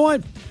yourself, you know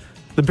what?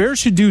 The Bears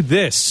should do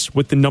this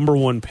with the number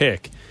one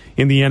pick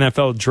in the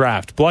NFL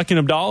draft. Black and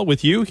Abdallah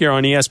with you here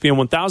on ESPN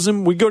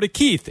 1000. We go to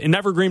Keith in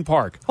Evergreen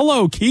Park.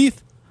 Hello,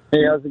 Keith.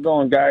 Hey, how's it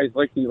going, guys?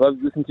 Love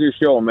listening to your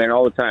show, man,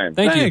 all the time.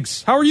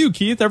 Thanks. How are you,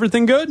 Keith?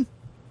 Everything good?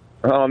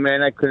 Oh,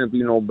 man, I couldn't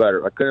be no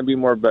better. I couldn't be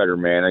more better,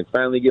 man. I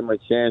finally get my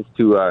chance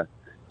to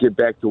get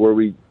back to where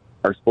we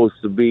are supposed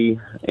to be,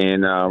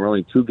 and we're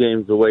only 2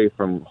 games away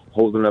from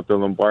holding up the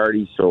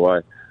Lombardi, so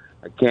I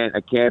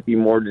can't be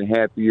more than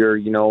happier.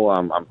 You know,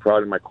 I'm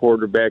proud of my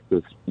quarterback,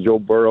 Joe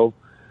Burrow.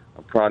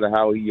 I'm proud of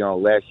how he,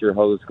 last year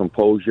held his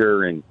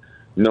composure, and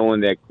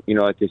knowing that,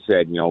 like I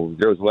said,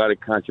 there was a lot of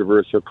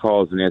controversial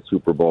calls in that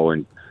Super Bowl,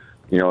 and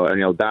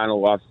Donald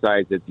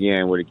offsides at the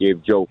end when it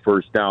gave Joe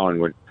first down.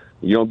 When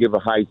you don't give a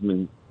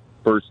Heisman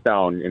first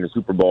down in a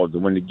Super Bowl to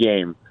win the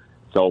game.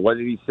 So what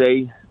did he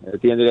say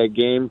at the end of that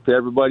game to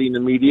everybody in the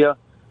media?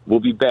 We'll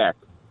be back.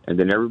 And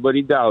then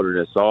everybody doubted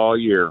us all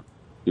year.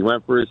 He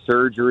went for his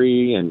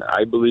surgery, and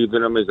I believed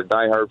in him as a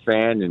diehard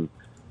fan, and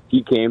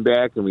he came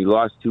back, and we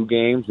lost 2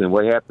 games. And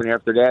what happened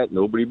after that?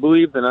 Nobody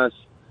believed in us.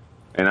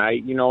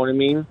 And you know what I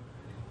mean?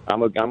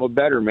 I'm a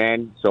better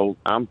man. So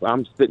I'm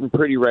sitting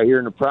pretty right here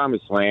in the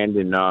promised land,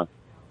 and I'm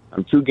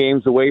 2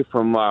 games away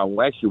from,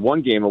 actually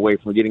 1 game away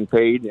from getting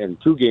paid,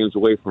 and 2 games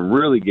away from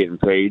really getting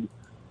paid.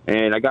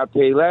 And I got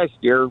paid last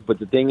year, but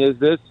the thing is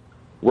this,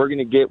 we're going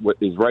to get what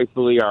is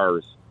rightfully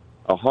ours.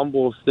 A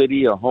humble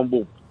city, a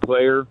humble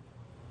player,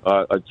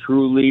 a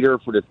true leader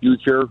for the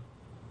future,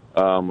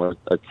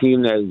 a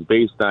team that is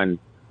based on,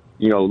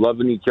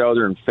 loving each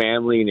other and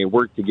family, and they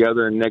work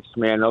together in next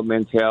man up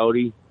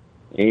mentality.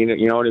 And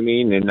you know what I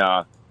mean? And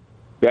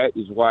that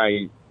is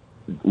why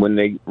when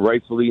they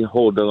rightfully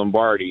hold the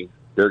Lombardi,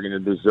 they're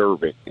going to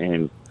deserve it.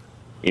 And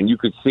you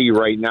could see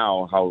right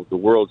now how the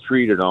world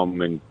treated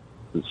them and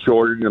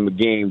shorted them a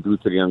game due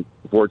to the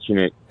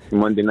unfortunate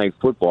Monday Night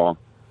Football.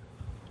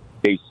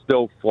 They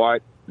still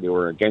fought. They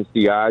were against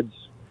the odds.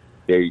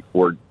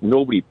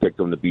 Nobody picked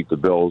them to beat the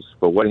Bills.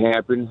 But what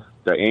happened?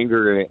 The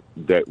anger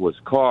that was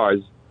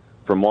caused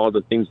from all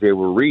the things they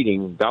were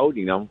reading,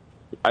 doubting them.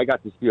 I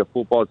got to see a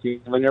football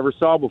team I never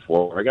saw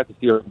before. I got to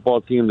see a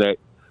football team that,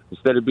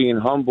 instead of being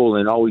humble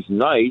and always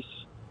nice,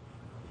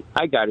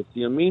 I got to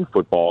see a mean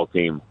football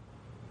team.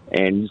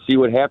 And you see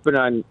what happened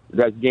on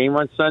that game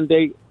on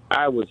Sunday?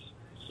 I was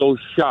so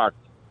shocked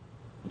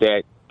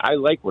that I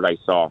like what I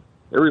saw.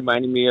 It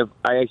reminded me of,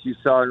 I actually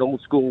saw an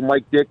old school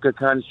Mike Ditka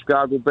kind of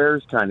Chicago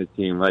Bears kind of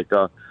team, like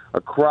a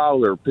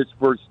Crowler,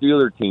 Pittsburgh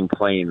Steelers team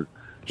playing,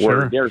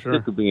 where they're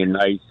sick of being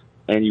nice.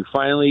 And you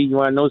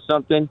want to know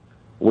something?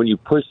 When you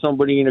push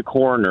somebody in a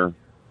corner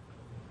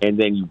and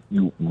then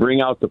you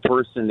bring out the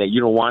person that you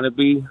don't want to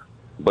be,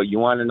 but you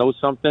want to know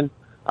something?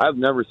 I've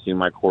never seen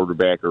my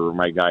quarterback or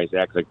my guys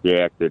act like they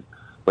acted.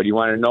 But you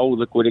want to know,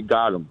 look what it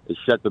got them. It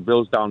shut the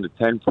Bills down to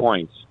 10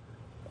 points,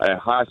 a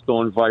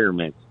hostile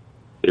environment.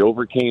 They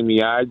overcame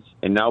the odds,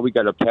 and now we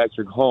got a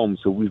Patrick Mahomes,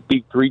 who we've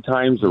beat 3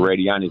 times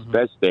already on his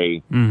best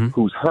day,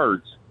 who's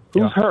hurt,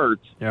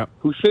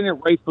 who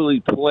shouldn't rightfully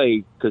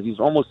play because he's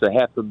almost a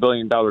 $500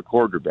 million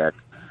quarterback,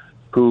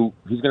 who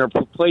he's going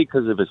to play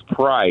because of his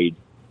pride.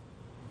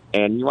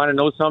 And you want to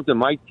know something?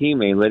 My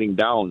team ain't letting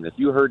down. If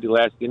you heard the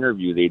last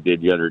interview they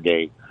did the other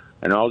day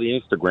and all the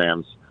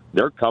Instagrams,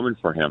 they're coming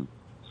for him.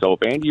 So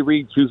if Andy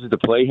Reid chooses to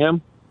play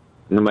him,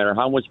 no matter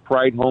how much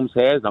pride Holmes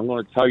has, I'm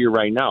going to tell you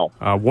right now.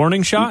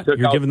 Warning shot?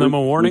 You're giving them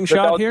a warning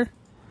shot here?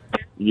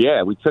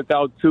 Yeah, we took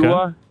out Tua.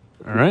 All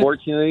right.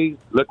 Unfortunately,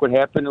 look what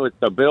happened with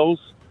the Bills.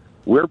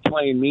 We're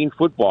playing mean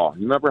football.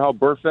 You remember how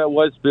Burfict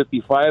was,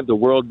 55? The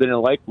world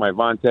didn't like my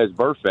Vontaze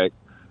Burfict.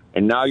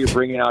 And now you're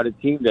bringing out a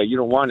team that you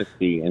don't want to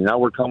see. And now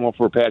we're coming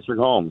for Patrick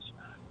Mahomes.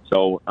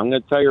 So I'm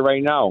going to tell you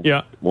right now,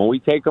 when we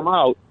take them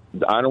out,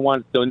 I don't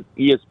want the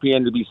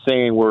ESPN to be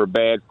saying we're a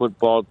bad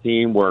football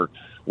team. We're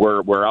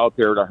out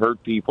there to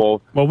hurt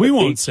people. Well, we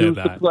won't say that. If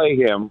they choose to play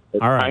him,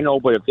 all right. I know,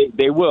 but if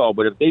they will.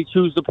 But if they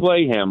choose to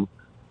play him,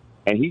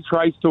 and he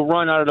tries to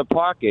run out of the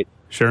pocket,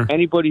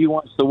 anybody who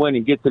wants to win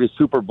and get to the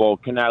Super Bowl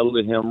cannot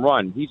let him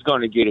run. He's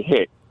going to get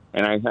hit,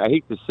 and I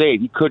hate to say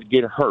it, he could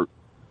get hurt,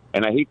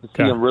 and I hate to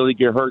see him really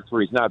get hurt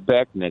where he's not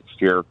back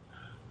next year.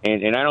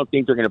 And I don't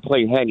think they're going to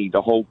play Henny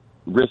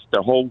risk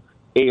the whole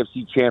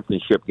AFC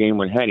Championship game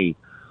with Henny.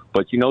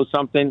 But you know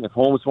something? If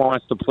Holmes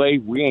wants to play,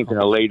 we ain't going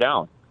to lay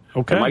down.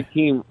 Okay. And my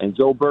team and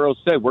Joe Burrow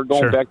said we're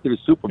going back to the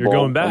Super Bowl. You're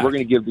going back. And we're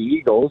going to give the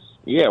Eagles.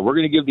 Yeah, we're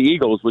going to give the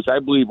Eagles, which I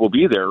believe will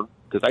be there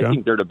because I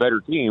think they're the better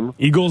team.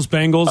 Eagles,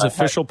 Bengals,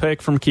 official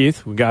pick from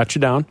Keith. We got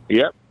you down.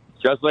 Yep.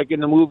 Just like in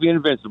the movie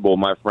Invincible,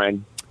 my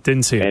friend.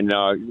 Didn't see it. And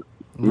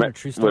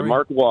with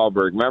Mark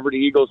Wahlberg. Remember the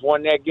Eagles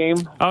won that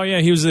game? Oh,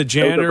 yeah. He was the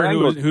janitor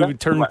who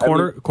turned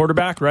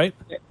quarterback, right?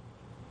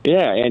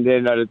 Yeah, and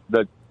then he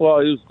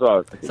was...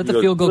 Is that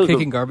the field goal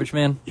kicking garbage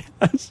man?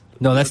 Yes.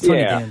 No, that's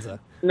Tony Danza.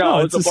 No,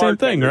 No, it's the same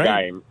thing,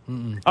 right?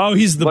 Guy. Oh,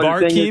 he's the But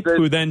the thing barkeep is that-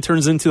 who then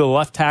turns into the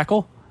left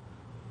tackle?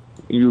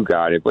 You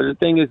got it. But the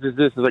thing is this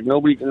is like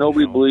nobody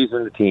believes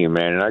in the team,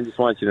 man. And I just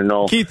want you to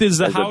know. Keith, is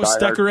the as a house diehard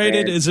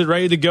decorated? fan- Is it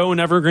ready to go in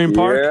Evergreen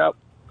Park? Yeah.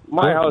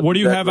 My house. What do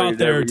you is have out decorated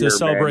there every to year,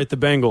 celebrate the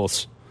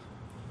Bengals?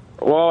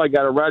 Well, I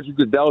got a Roger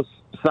Goodell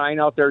sign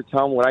out there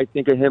telling what I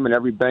think of him and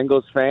every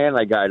Bengals fan.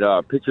 I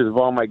got pictures of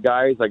all my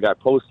guys. I got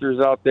posters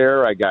out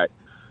there. I got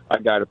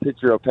a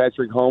picture of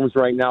Patrick Holmes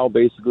right now,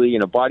 basically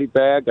in a body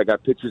bag. I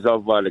got pictures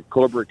of the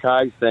Cobra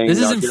Kai saying. This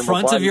is get in him a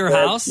front of body your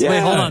bag. house? Yeah. Wait,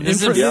 hold on.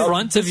 This is in Yep.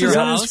 front of This your is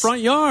in house? his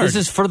front yard. This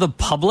is for the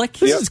public?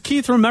 This is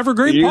Keith from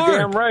Evergreen You Park.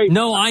 damn right.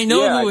 No, I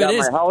know Yeah, who I it got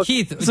is. my house-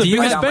 Keith, This is a do you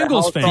biggest have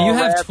Bengals fan. Do you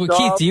have wrapped Keith?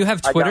 up. Do you have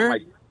I got Twitter? my-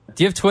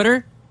 Do you have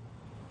Twitter?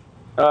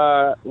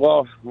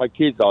 Well, my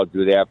kids all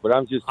do that, but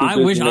I'm just. Too I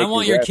busy making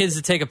want your rap- kids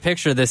to take a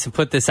picture of this and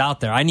put this out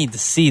there. I need to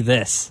see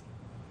this.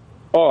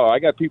 Oh, I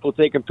got people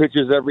taking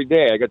pictures every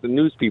day. I got the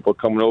news people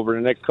coming over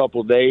the next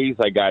couple of days.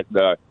 I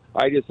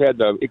just had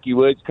the Icky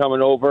Woods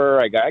coming over.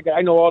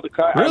 I know all the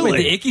guys. Really?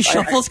 The Icky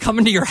Shuffle's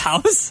coming to your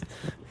house?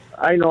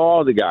 I know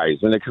all the guys,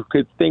 and the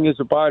good thing is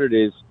about it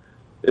is,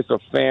 it's a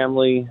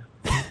family.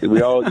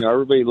 We all,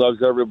 everybody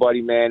loves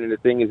everybody, man. And the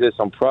thing is this: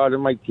 I'm proud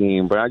of my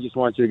team, but I just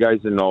want you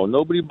guys to know,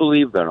 nobody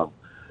believed in him.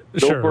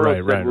 Sure, Joe Burrow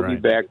said we'll be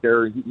back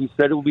there. He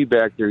said it will be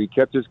back there. He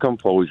kept his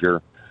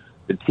composure.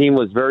 The team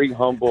was very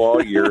humble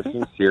all year,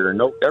 sincere.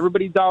 No,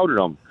 everybody doubted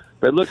him.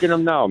 But look at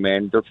them now,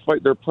 man.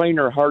 They're playing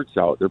their hearts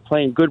out. They're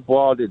playing good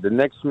ball. They're the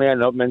next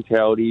man up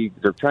mentality.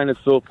 They're trying to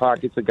fill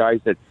pockets of guys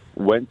that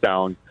went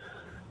down.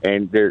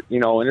 And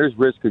and there's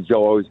risk of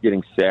Joe always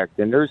getting sacked.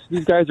 And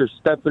these guys are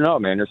stepping up,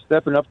 man. They're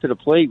stepping up to the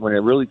plate when it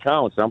really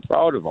counts. I'm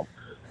proud of them.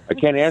 I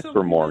can't ask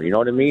for more. You know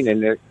what I mean?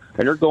 And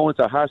they're going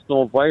to a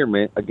hostile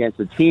environment against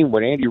a team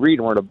with Andy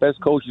Reid, one of the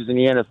best coaches in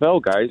the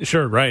NFL, guys.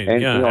 Sure, right.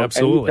 And, yeah,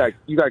 absolutely. And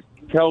you got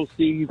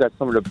Kelsey. You got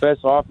some of the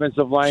best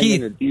offensive linemen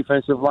Keith, and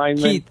defensive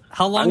linemen. Keith,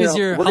 how long is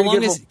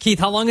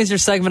your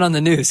segment on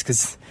the news?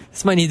 Because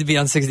this might need to be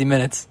on 60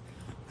 Minutes.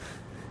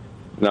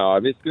 No,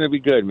 it's going to be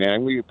good,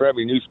 man. We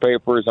probably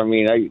newspapers. I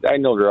mean, I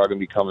know they're all going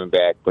to be coming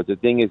back, but the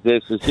thing is,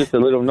 this it's just a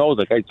little nose.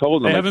 Like I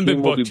told them, They haven't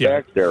been will be booked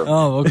yet. back there.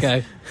 Oh,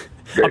 okay.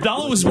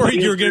 Abdallah was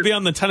worried you were going to be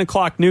on the 10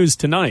 o'clock news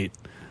tonight.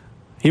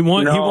 He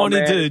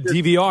wanted to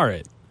DVR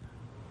it.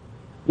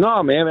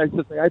 No, man.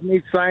 I've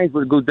made signs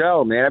with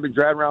Goodell, man. I've been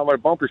driving around with a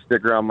bumper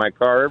sticker on my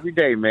car every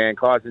day, man,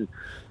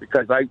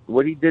 because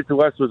what he did to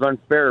us was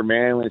unfair,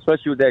 man.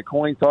 Especially with that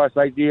coin toss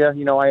idea.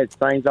 I had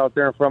signs out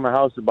there in front of my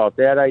house about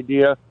that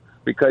idea.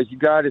 Because you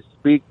got to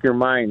speak your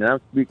mind, and I'm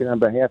speaking on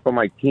behalf of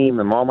my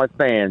team and all my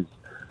fans,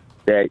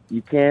 that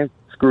you can't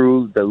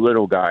screw the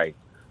little guy.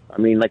 I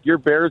mean, like your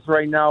Bears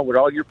right now, with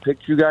all your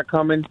picks you got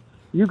coming,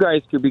 you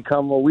guys could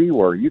become what we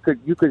were. You pick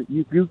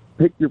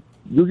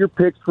your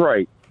picks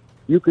right.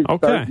 You could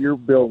start your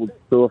build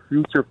to a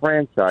future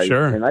franchise,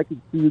 and I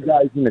could see you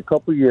guys in a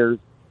couple years,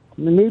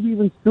 maybe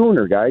even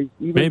sooner, guys,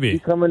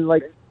 becoming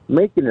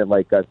making it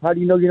like us. How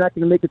do you know you're not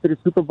going to make it to the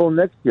Super Bowl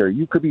next year?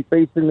 You could be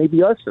facing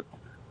maybe us.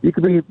 You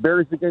could be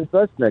Bears against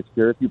us next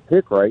year if you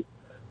pick right.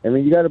 I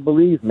mean, you got to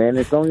believe, man.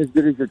 It's only as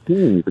good as your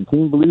team. If the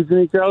team believes in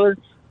each other,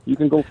 you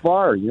can go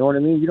far. You know what I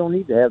mean? You don't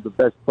need to have the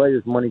best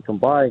players money can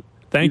buy.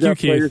 Thank you,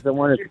 Keith. Players that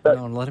want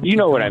to you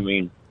know what I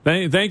mean.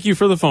 Thank you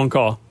for the phone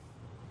call.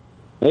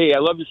 Hey, I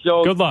love the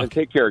show. Good luck. And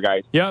take care,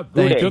 guys. Yep.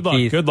 Good luck.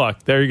 Keith. Good luck.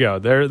 There you go.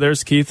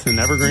 There's Keith in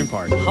Evergreen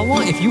Park. How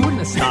long? If you wouldn't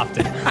have stopped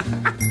it.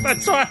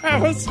 That's why I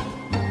was.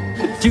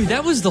 Dude,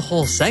 that was the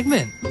whole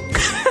segment.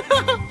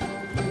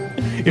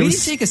 We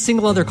didn't take a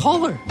single other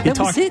caller. That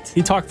was it.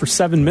 He talked for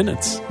 7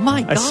 minutes.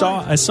 My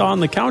God. I saw on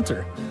the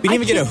counter. We didn't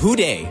even get a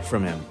hooday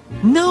from him.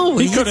 No,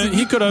 he could have.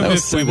 That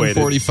was if we waited.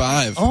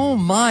 7:45. Oh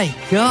my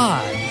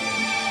God.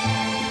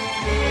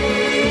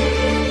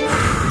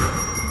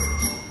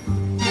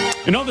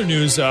 In other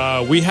news,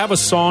 we have a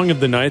song of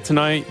the night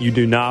tonight you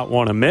do not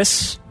want to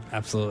miss.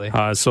 Absolutely.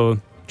 So,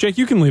 Jake,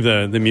 you can leave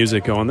the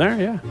music going there.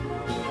 Yeah.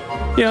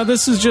 Yeah,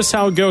 this is just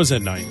how it goes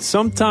at night.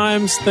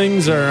 Sometimes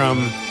things are,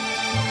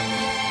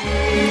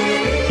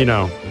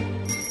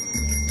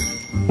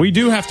 we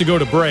do have to go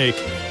to break.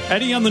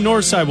 Eddie on the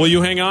north side, will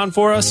you hang on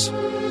for us?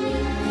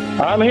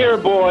 I'm here,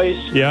 boys.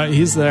 Yeah,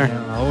 he's there.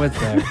 Yeah, always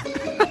there.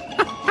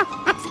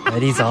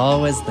 Eddie's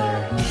always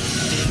there.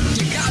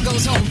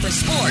 Chicago's home for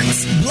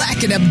sports.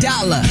 Black and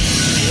Abdallah.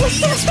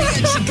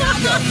 ESPN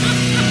Chicago.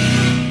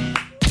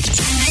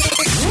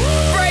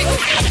 Break.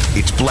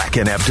 It's Black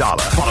and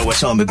Abdallah. Follow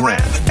us on the gram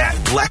at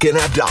Black and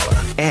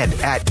Abdallah and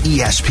at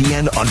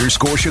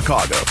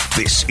ESPN_Chicago.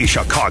 This is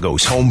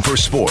Chicago's home for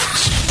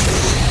sports.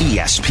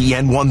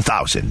 ESPN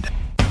 1000.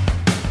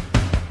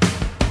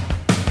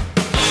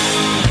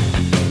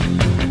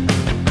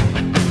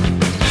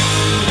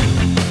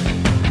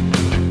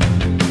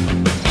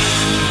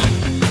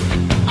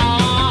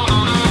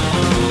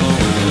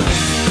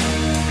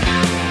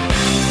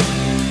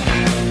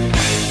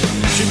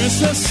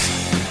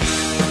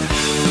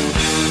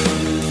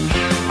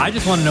 I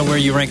just want to know where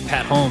you rank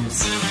Pat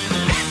Holmes.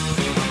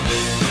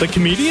 The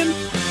comedian?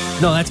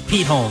 No, that's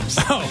Pete Holmes.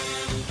 Oh.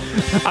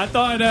 I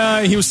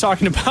thought he was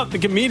talking about the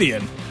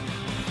comedian.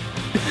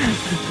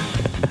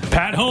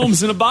 Pat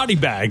Holmes in a body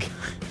bag.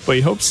 But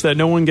he hopes that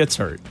no one gets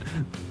hurt.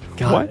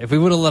 God, What? if we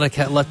would have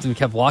left him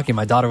kept walking,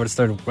 my daughter would have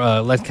started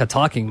kept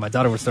talking. My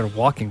daughter would have started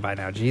walking by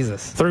now.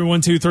 Jesus.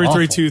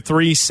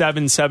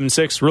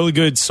 312-332-3776. Really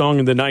good song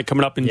of the night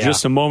coming up in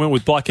just a moment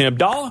with Black and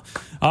Abdallah.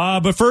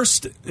 But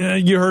first,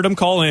 you heard him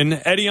call in.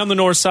 Eddie on the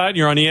north side.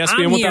 You're on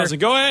ESPN 1000.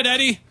 Go ahead,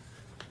 Eddie.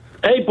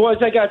 Hey, boys,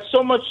 I got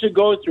so much to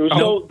go through.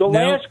 So the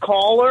last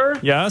caller,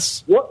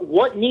 yes,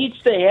 what needs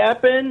to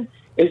happen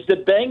is the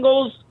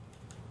Bengals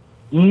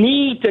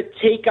need to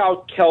take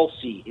out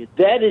Kelsey.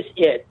 That is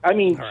it. I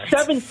mean,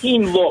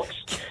 17 looks.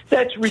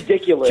 That's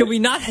ridiculous. Can we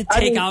not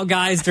take out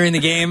guys during the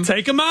game?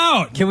 Take them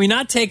out. Can we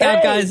not take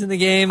out guys in the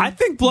game? I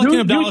think Black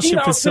and Abdallah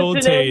should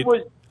facilitate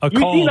a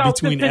call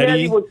between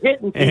Eddie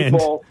and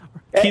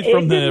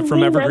Keith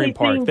from Evergreen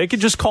Park. They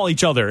could just call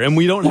each other, and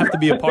we don't have to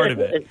be a part of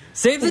it.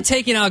 Save the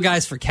taking out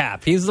guys for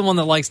Cap. He's the one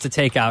that likes to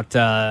take out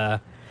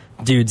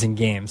dudes in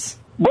games.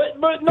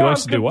 But no, I'm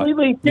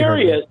completely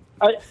serious.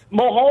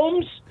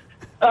 Mahomes,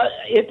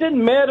 it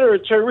didn't matter,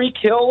 Tyreek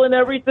Hill and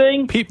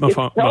everything. Pete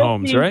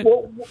Mahomes, right?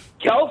 Well,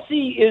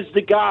 Kelsey is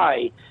the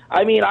guy.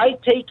 I mean, I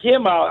take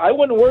him out. I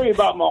wouldn't worry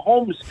about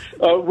Mahomes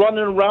running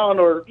around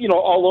or,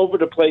 all over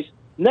the place.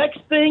 Next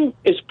thing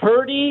is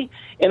Purdy,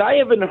 and I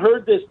haven't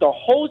heard the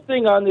whole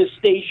thing on this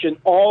station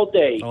all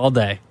day. All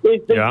day.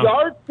 The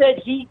yards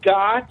that he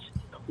got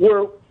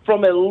were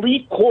from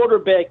elite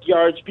quarterback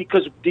yards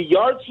because the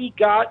yards he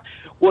got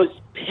was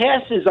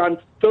passes on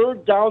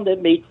third down that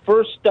made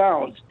first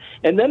downs.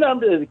 And then on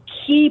the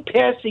key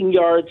passing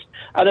yards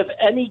out of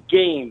any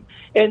game.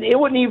 And it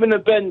wouldn't even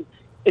have been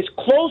as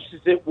close as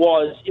it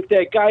was if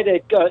that guy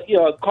that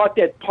caught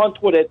that punt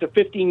at the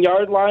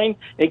 15-yard line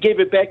and gave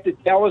it back to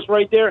Dallas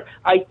right there.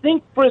 I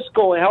think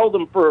Frisco held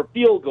them for a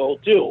field goal,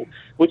 too,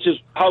 which is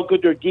how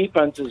good their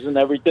defense is and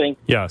everything.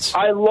 Yes.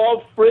 I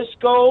love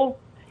Frisco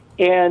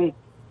and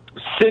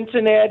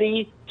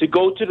Cincinnati to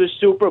go to the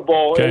Super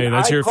Bowl. Okay, and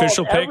that's your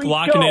official pick,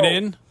 locking it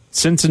in?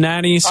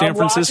 Cincinnati, San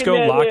Francisco,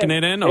 locking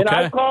it in? Okay. And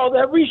I called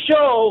every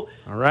show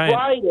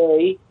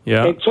Friday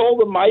and told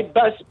them my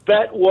best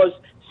bet was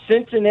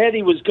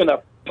Cincinnati was going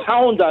to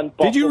pound on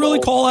Buffalo. Did you really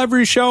call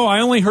every show? I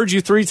only heard you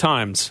 3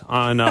 times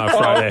on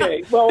Friday.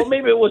 Okay, well,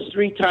 maybe it was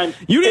 3 times.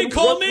 You didn't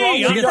call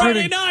me on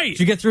Friday night. Did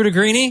you get through to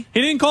Greeny?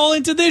 He didn't call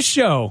into this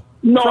show.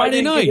 No, Friday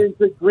I night. didn't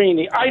get into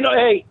Greeny. I know.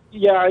 Hey,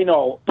 yeah, I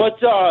know. But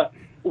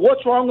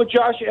what's wrong with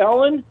Josh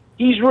Allen?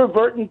 He's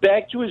reverting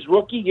back to his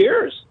rookie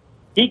years.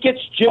 He gets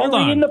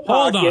jittery in the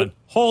pocket.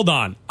 Hold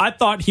on. I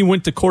thought he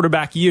went to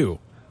quarterback you.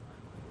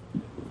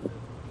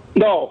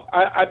 No,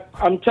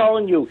 I'm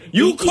telling you.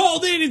 You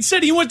called in and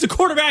said he went to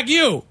quarterback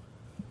you.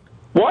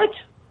 What?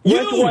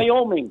 Went to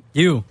Wyoming.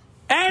 You.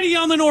 Eddie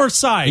on the north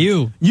side.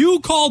 You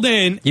called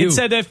in and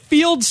said that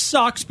Fields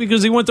sucks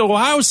because he went to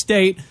Ohio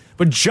State,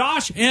 but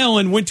Josh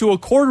Allen went to a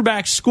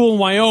quarterback school in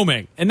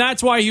Wyoming, and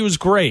that's why he was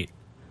great.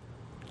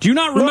 Do you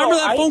not remember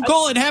that phone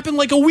call? It happened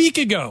like a week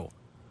ago.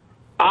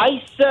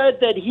 I said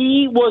that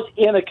he was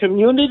in a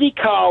community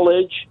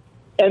college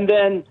and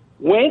then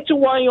went to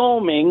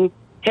Wyoming,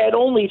 had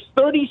only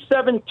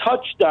 37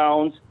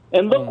 touchdowns,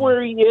 and look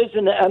where he is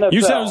in the NFL.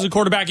 You said it was a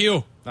quarterback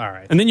you. All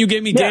right. And then you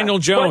gave me Daniel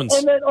Jones.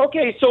 And then,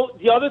 okay, so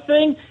the other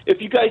thing,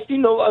 if you guys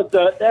seen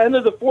the end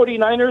of the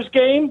 49ers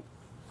game,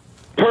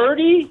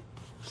 Purdy,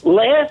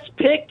 last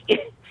pick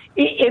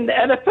in the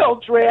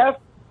NFL draft,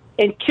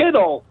 and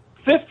Kittle,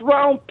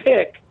 5th-round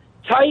pick,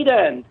 tight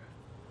end,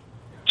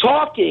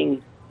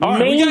 talking. All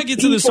right, we got to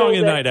get to the song of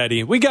the night,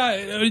 Eddie. We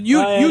got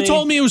you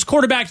told me it was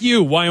quarterback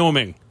you,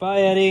 Wyoming.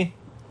 Bye, Eddie.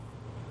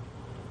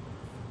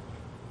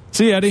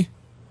 See you, Eddie.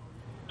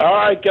 All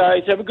right,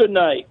 guys. Have a good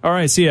night. All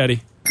right, see you,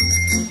 Eddie.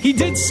 He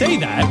did say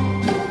that.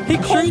 He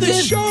called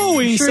this show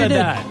and he said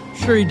that.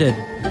 Sure he did.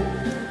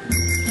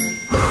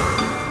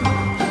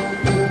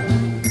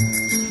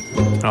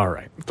 All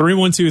right.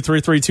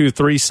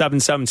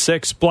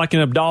 312-332-3776. Black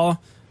and Abdallah.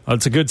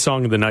 It's a good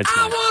song of the night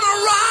tonight.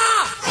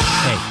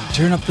 Hey,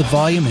 turn up the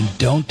volume and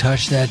don't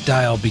touch that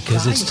dial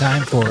because it's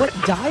time for... What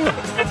dial?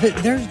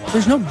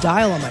 There's no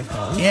dial on my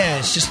phone. Yeah,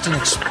 it's just an...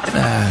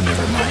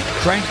 never mind.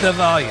 Crank the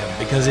volume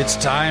because it's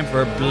time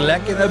for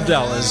Black and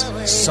Abdallah's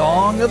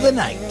Song of the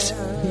Night.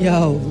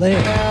 Yo,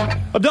 lit.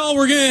 Abdallah,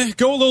 we're going to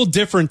go a little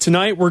different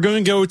tonight. We're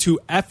going to go to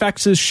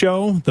FX's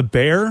show, The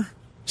Bear,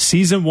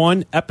 Season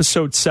 1,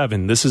 Episode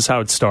 7. This is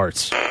how it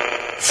starts.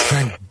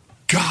 Thank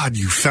God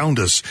you found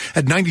us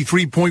at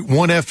 93.1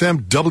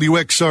 FM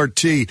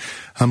WXRT.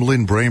 I'm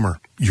Lynn Bramer,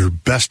 your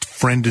best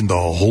friend in the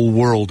whole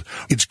world.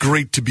 It's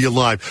great to be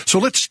alive. So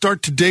let's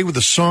start today with a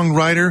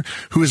songwriter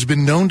who has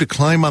been known to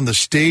climb on the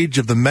stage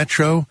of the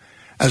Metro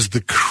as the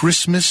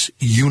Christmas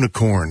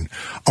Unicorn,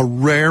 a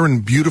rare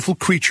and beautiful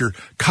creature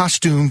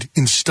costumed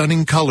in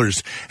stunning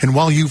colors. And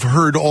while you've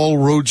heard all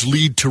roads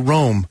lead to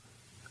Rome,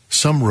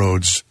 some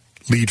roads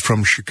lead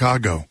from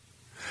Chicago.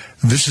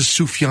 This is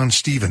Sufjan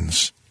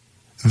Stevens.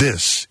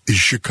 This is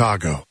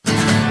Chicago.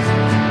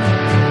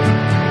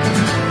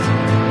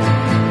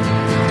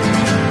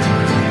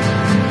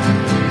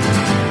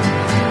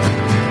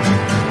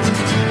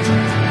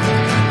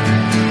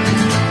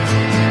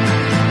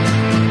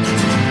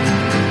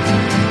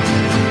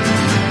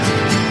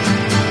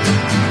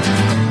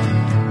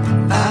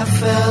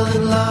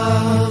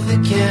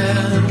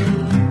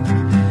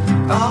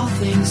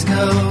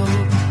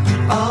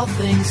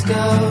 things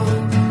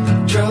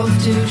go.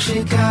 Drove to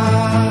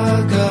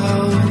Chicago.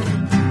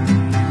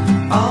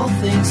 All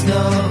things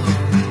go.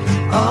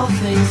 All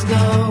things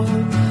go.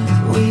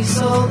 We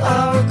sold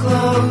our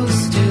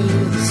clothes to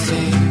the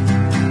state.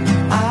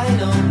 I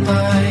don't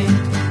mind.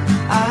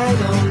 I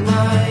don't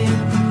mind.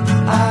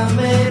 I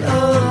made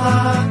a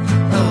lot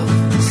of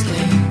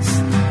mistakes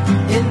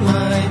in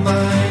my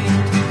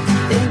mind.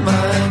 In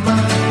my mind.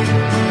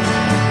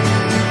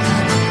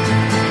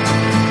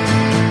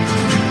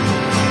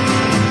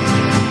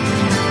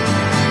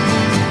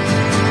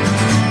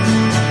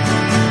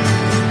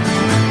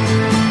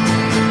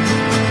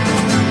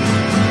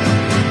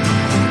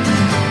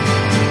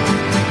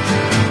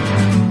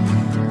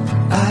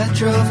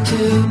 Drove to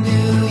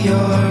New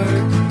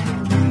York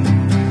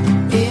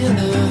in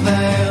a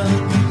van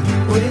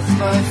with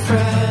my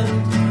friend.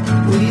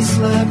 We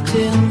slept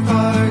in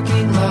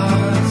parking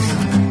lots.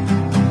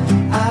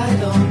 I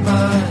don't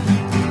mind,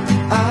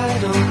 I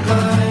don't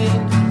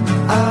mind.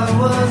 I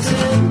was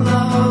in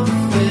love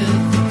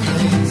with the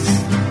place.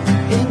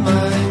 In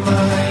my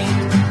mind,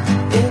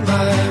 in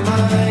my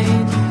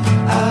mind.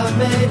 I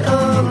made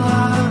a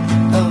lot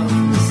of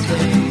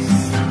mistakes.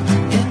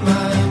 In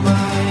my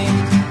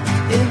mind.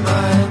 In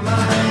my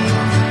mind,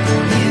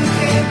 you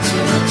came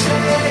to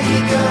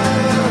take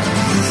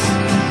us.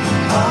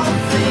 All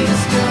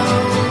things go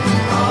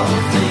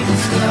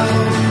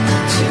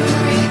to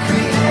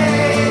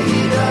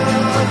recreate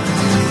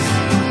us.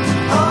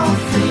 All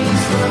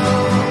things grow.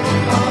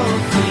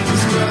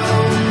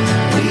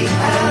 We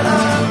had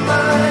our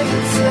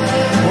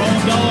mindset. Well,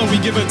 Abdallah, we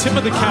give a tip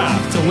of the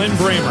cap to Lynn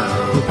Bramer,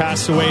 who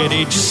passed away at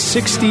age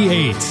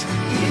 68.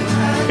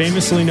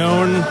 Famously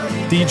known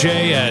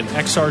DJ at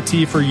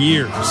XRT for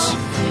years.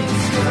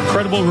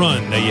 Incredible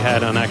run that you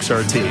had on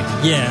XRT.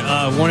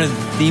 Yeah, one of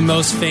the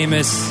most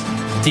famous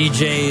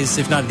DJs,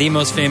 if not the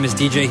most famous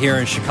DJ here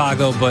in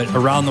Chicago, but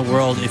around the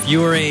world. If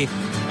you were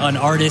an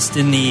artist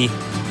in the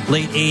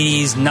late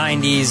 80s,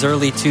 90s,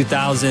 early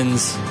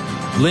 2000s,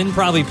 Lynn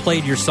probably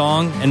played your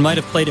song and might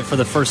have played it for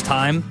the first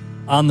time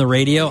on the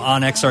radio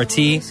on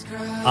XRT.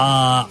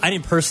 I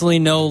didn't personally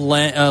know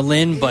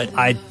Lynn, but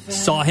I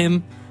saw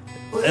him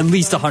at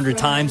least 100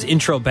 times,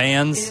 intro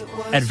bands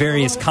at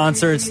various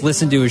concerts,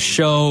 listened to his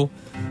show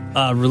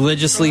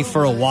religiously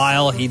for a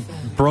while. He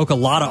broke a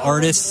lot of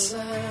artists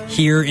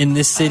here in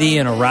this city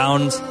and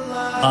around.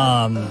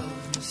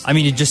 I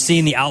mean, just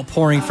seeing the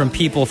outpouring from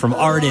people, from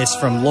artists,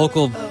 from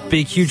local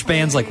big, huge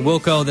bands like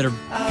Wilco that are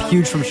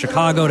huge from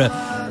Chicago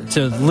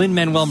to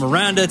Lin-Manuel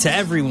Miranda, to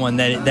everyone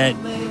that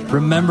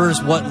remembers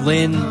what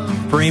Lynn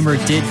Bramer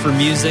did for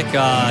music.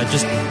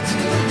 Just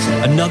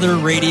another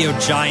radio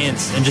giant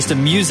and just a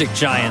music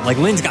giant. Like,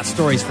 Lynn's got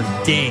stories for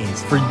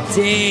days.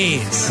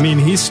 I mean,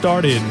 he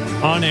started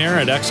on air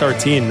at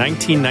XRT in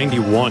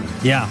 1991.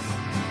 Yeah.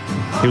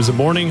 He was a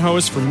morning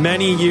host for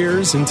many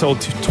years until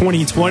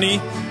 2020.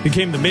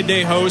 Became the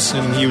midday host,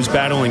 and he was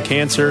battling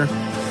cancer.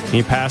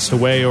 He passed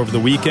away over the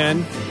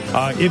weekend.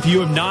 If you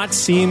have not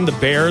seen The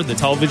Bear, the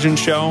television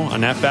show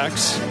on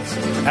FX,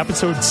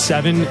 episode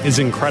 7 is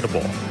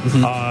incredible.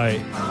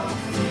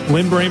 Mm-hmm.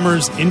 Lynn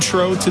Bramer's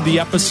intro to the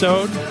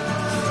episode,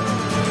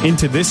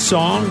 into this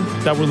song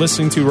that we're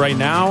listening to right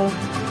now,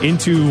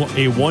 into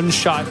a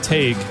one-shot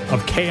take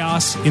of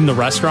chaos in the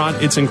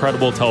restaurant. It's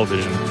incredible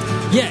television.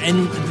 Yeah,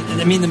 and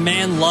I mean, the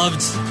man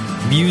loved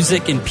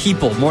music and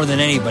people more than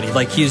anybody.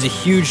 Like, he was a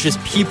huge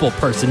just people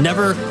person.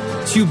 Never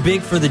too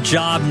big for the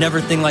job,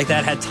 never thing like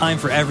that. Had time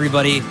for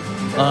everybody.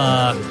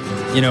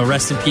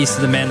 Rest in peace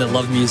to the man that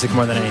loved music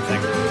more than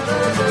anything.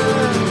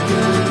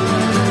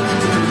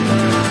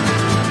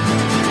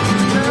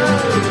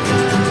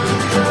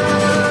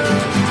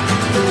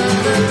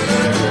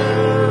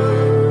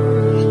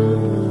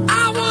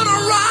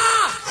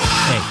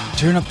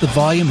 Turn up the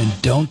volume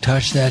and don't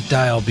touch that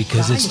dial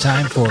because it's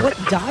time for... What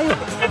dial?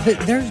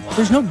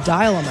 There's no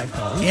dial on my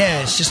phone.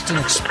 Yeah, it's just an...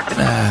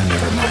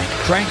 never mind.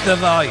 Crank the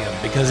volume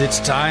because it's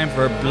time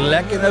for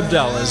Black and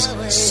Abdallah's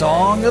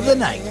Song of the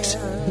Night.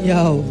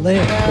 Yo,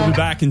 Lynn. We'll be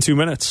back in 2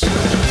 minutes.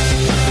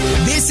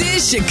 This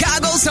is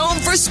Chicago's home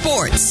for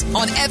sports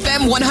on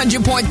FM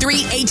 100.3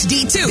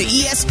 HD2, the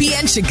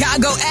ESPN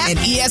Chicago app, and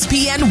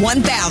ESPN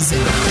 1000.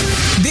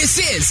 This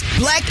is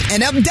Black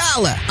and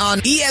Abdallah on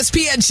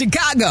ESPN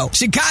Chicago,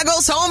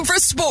 Chicago's home for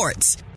sports.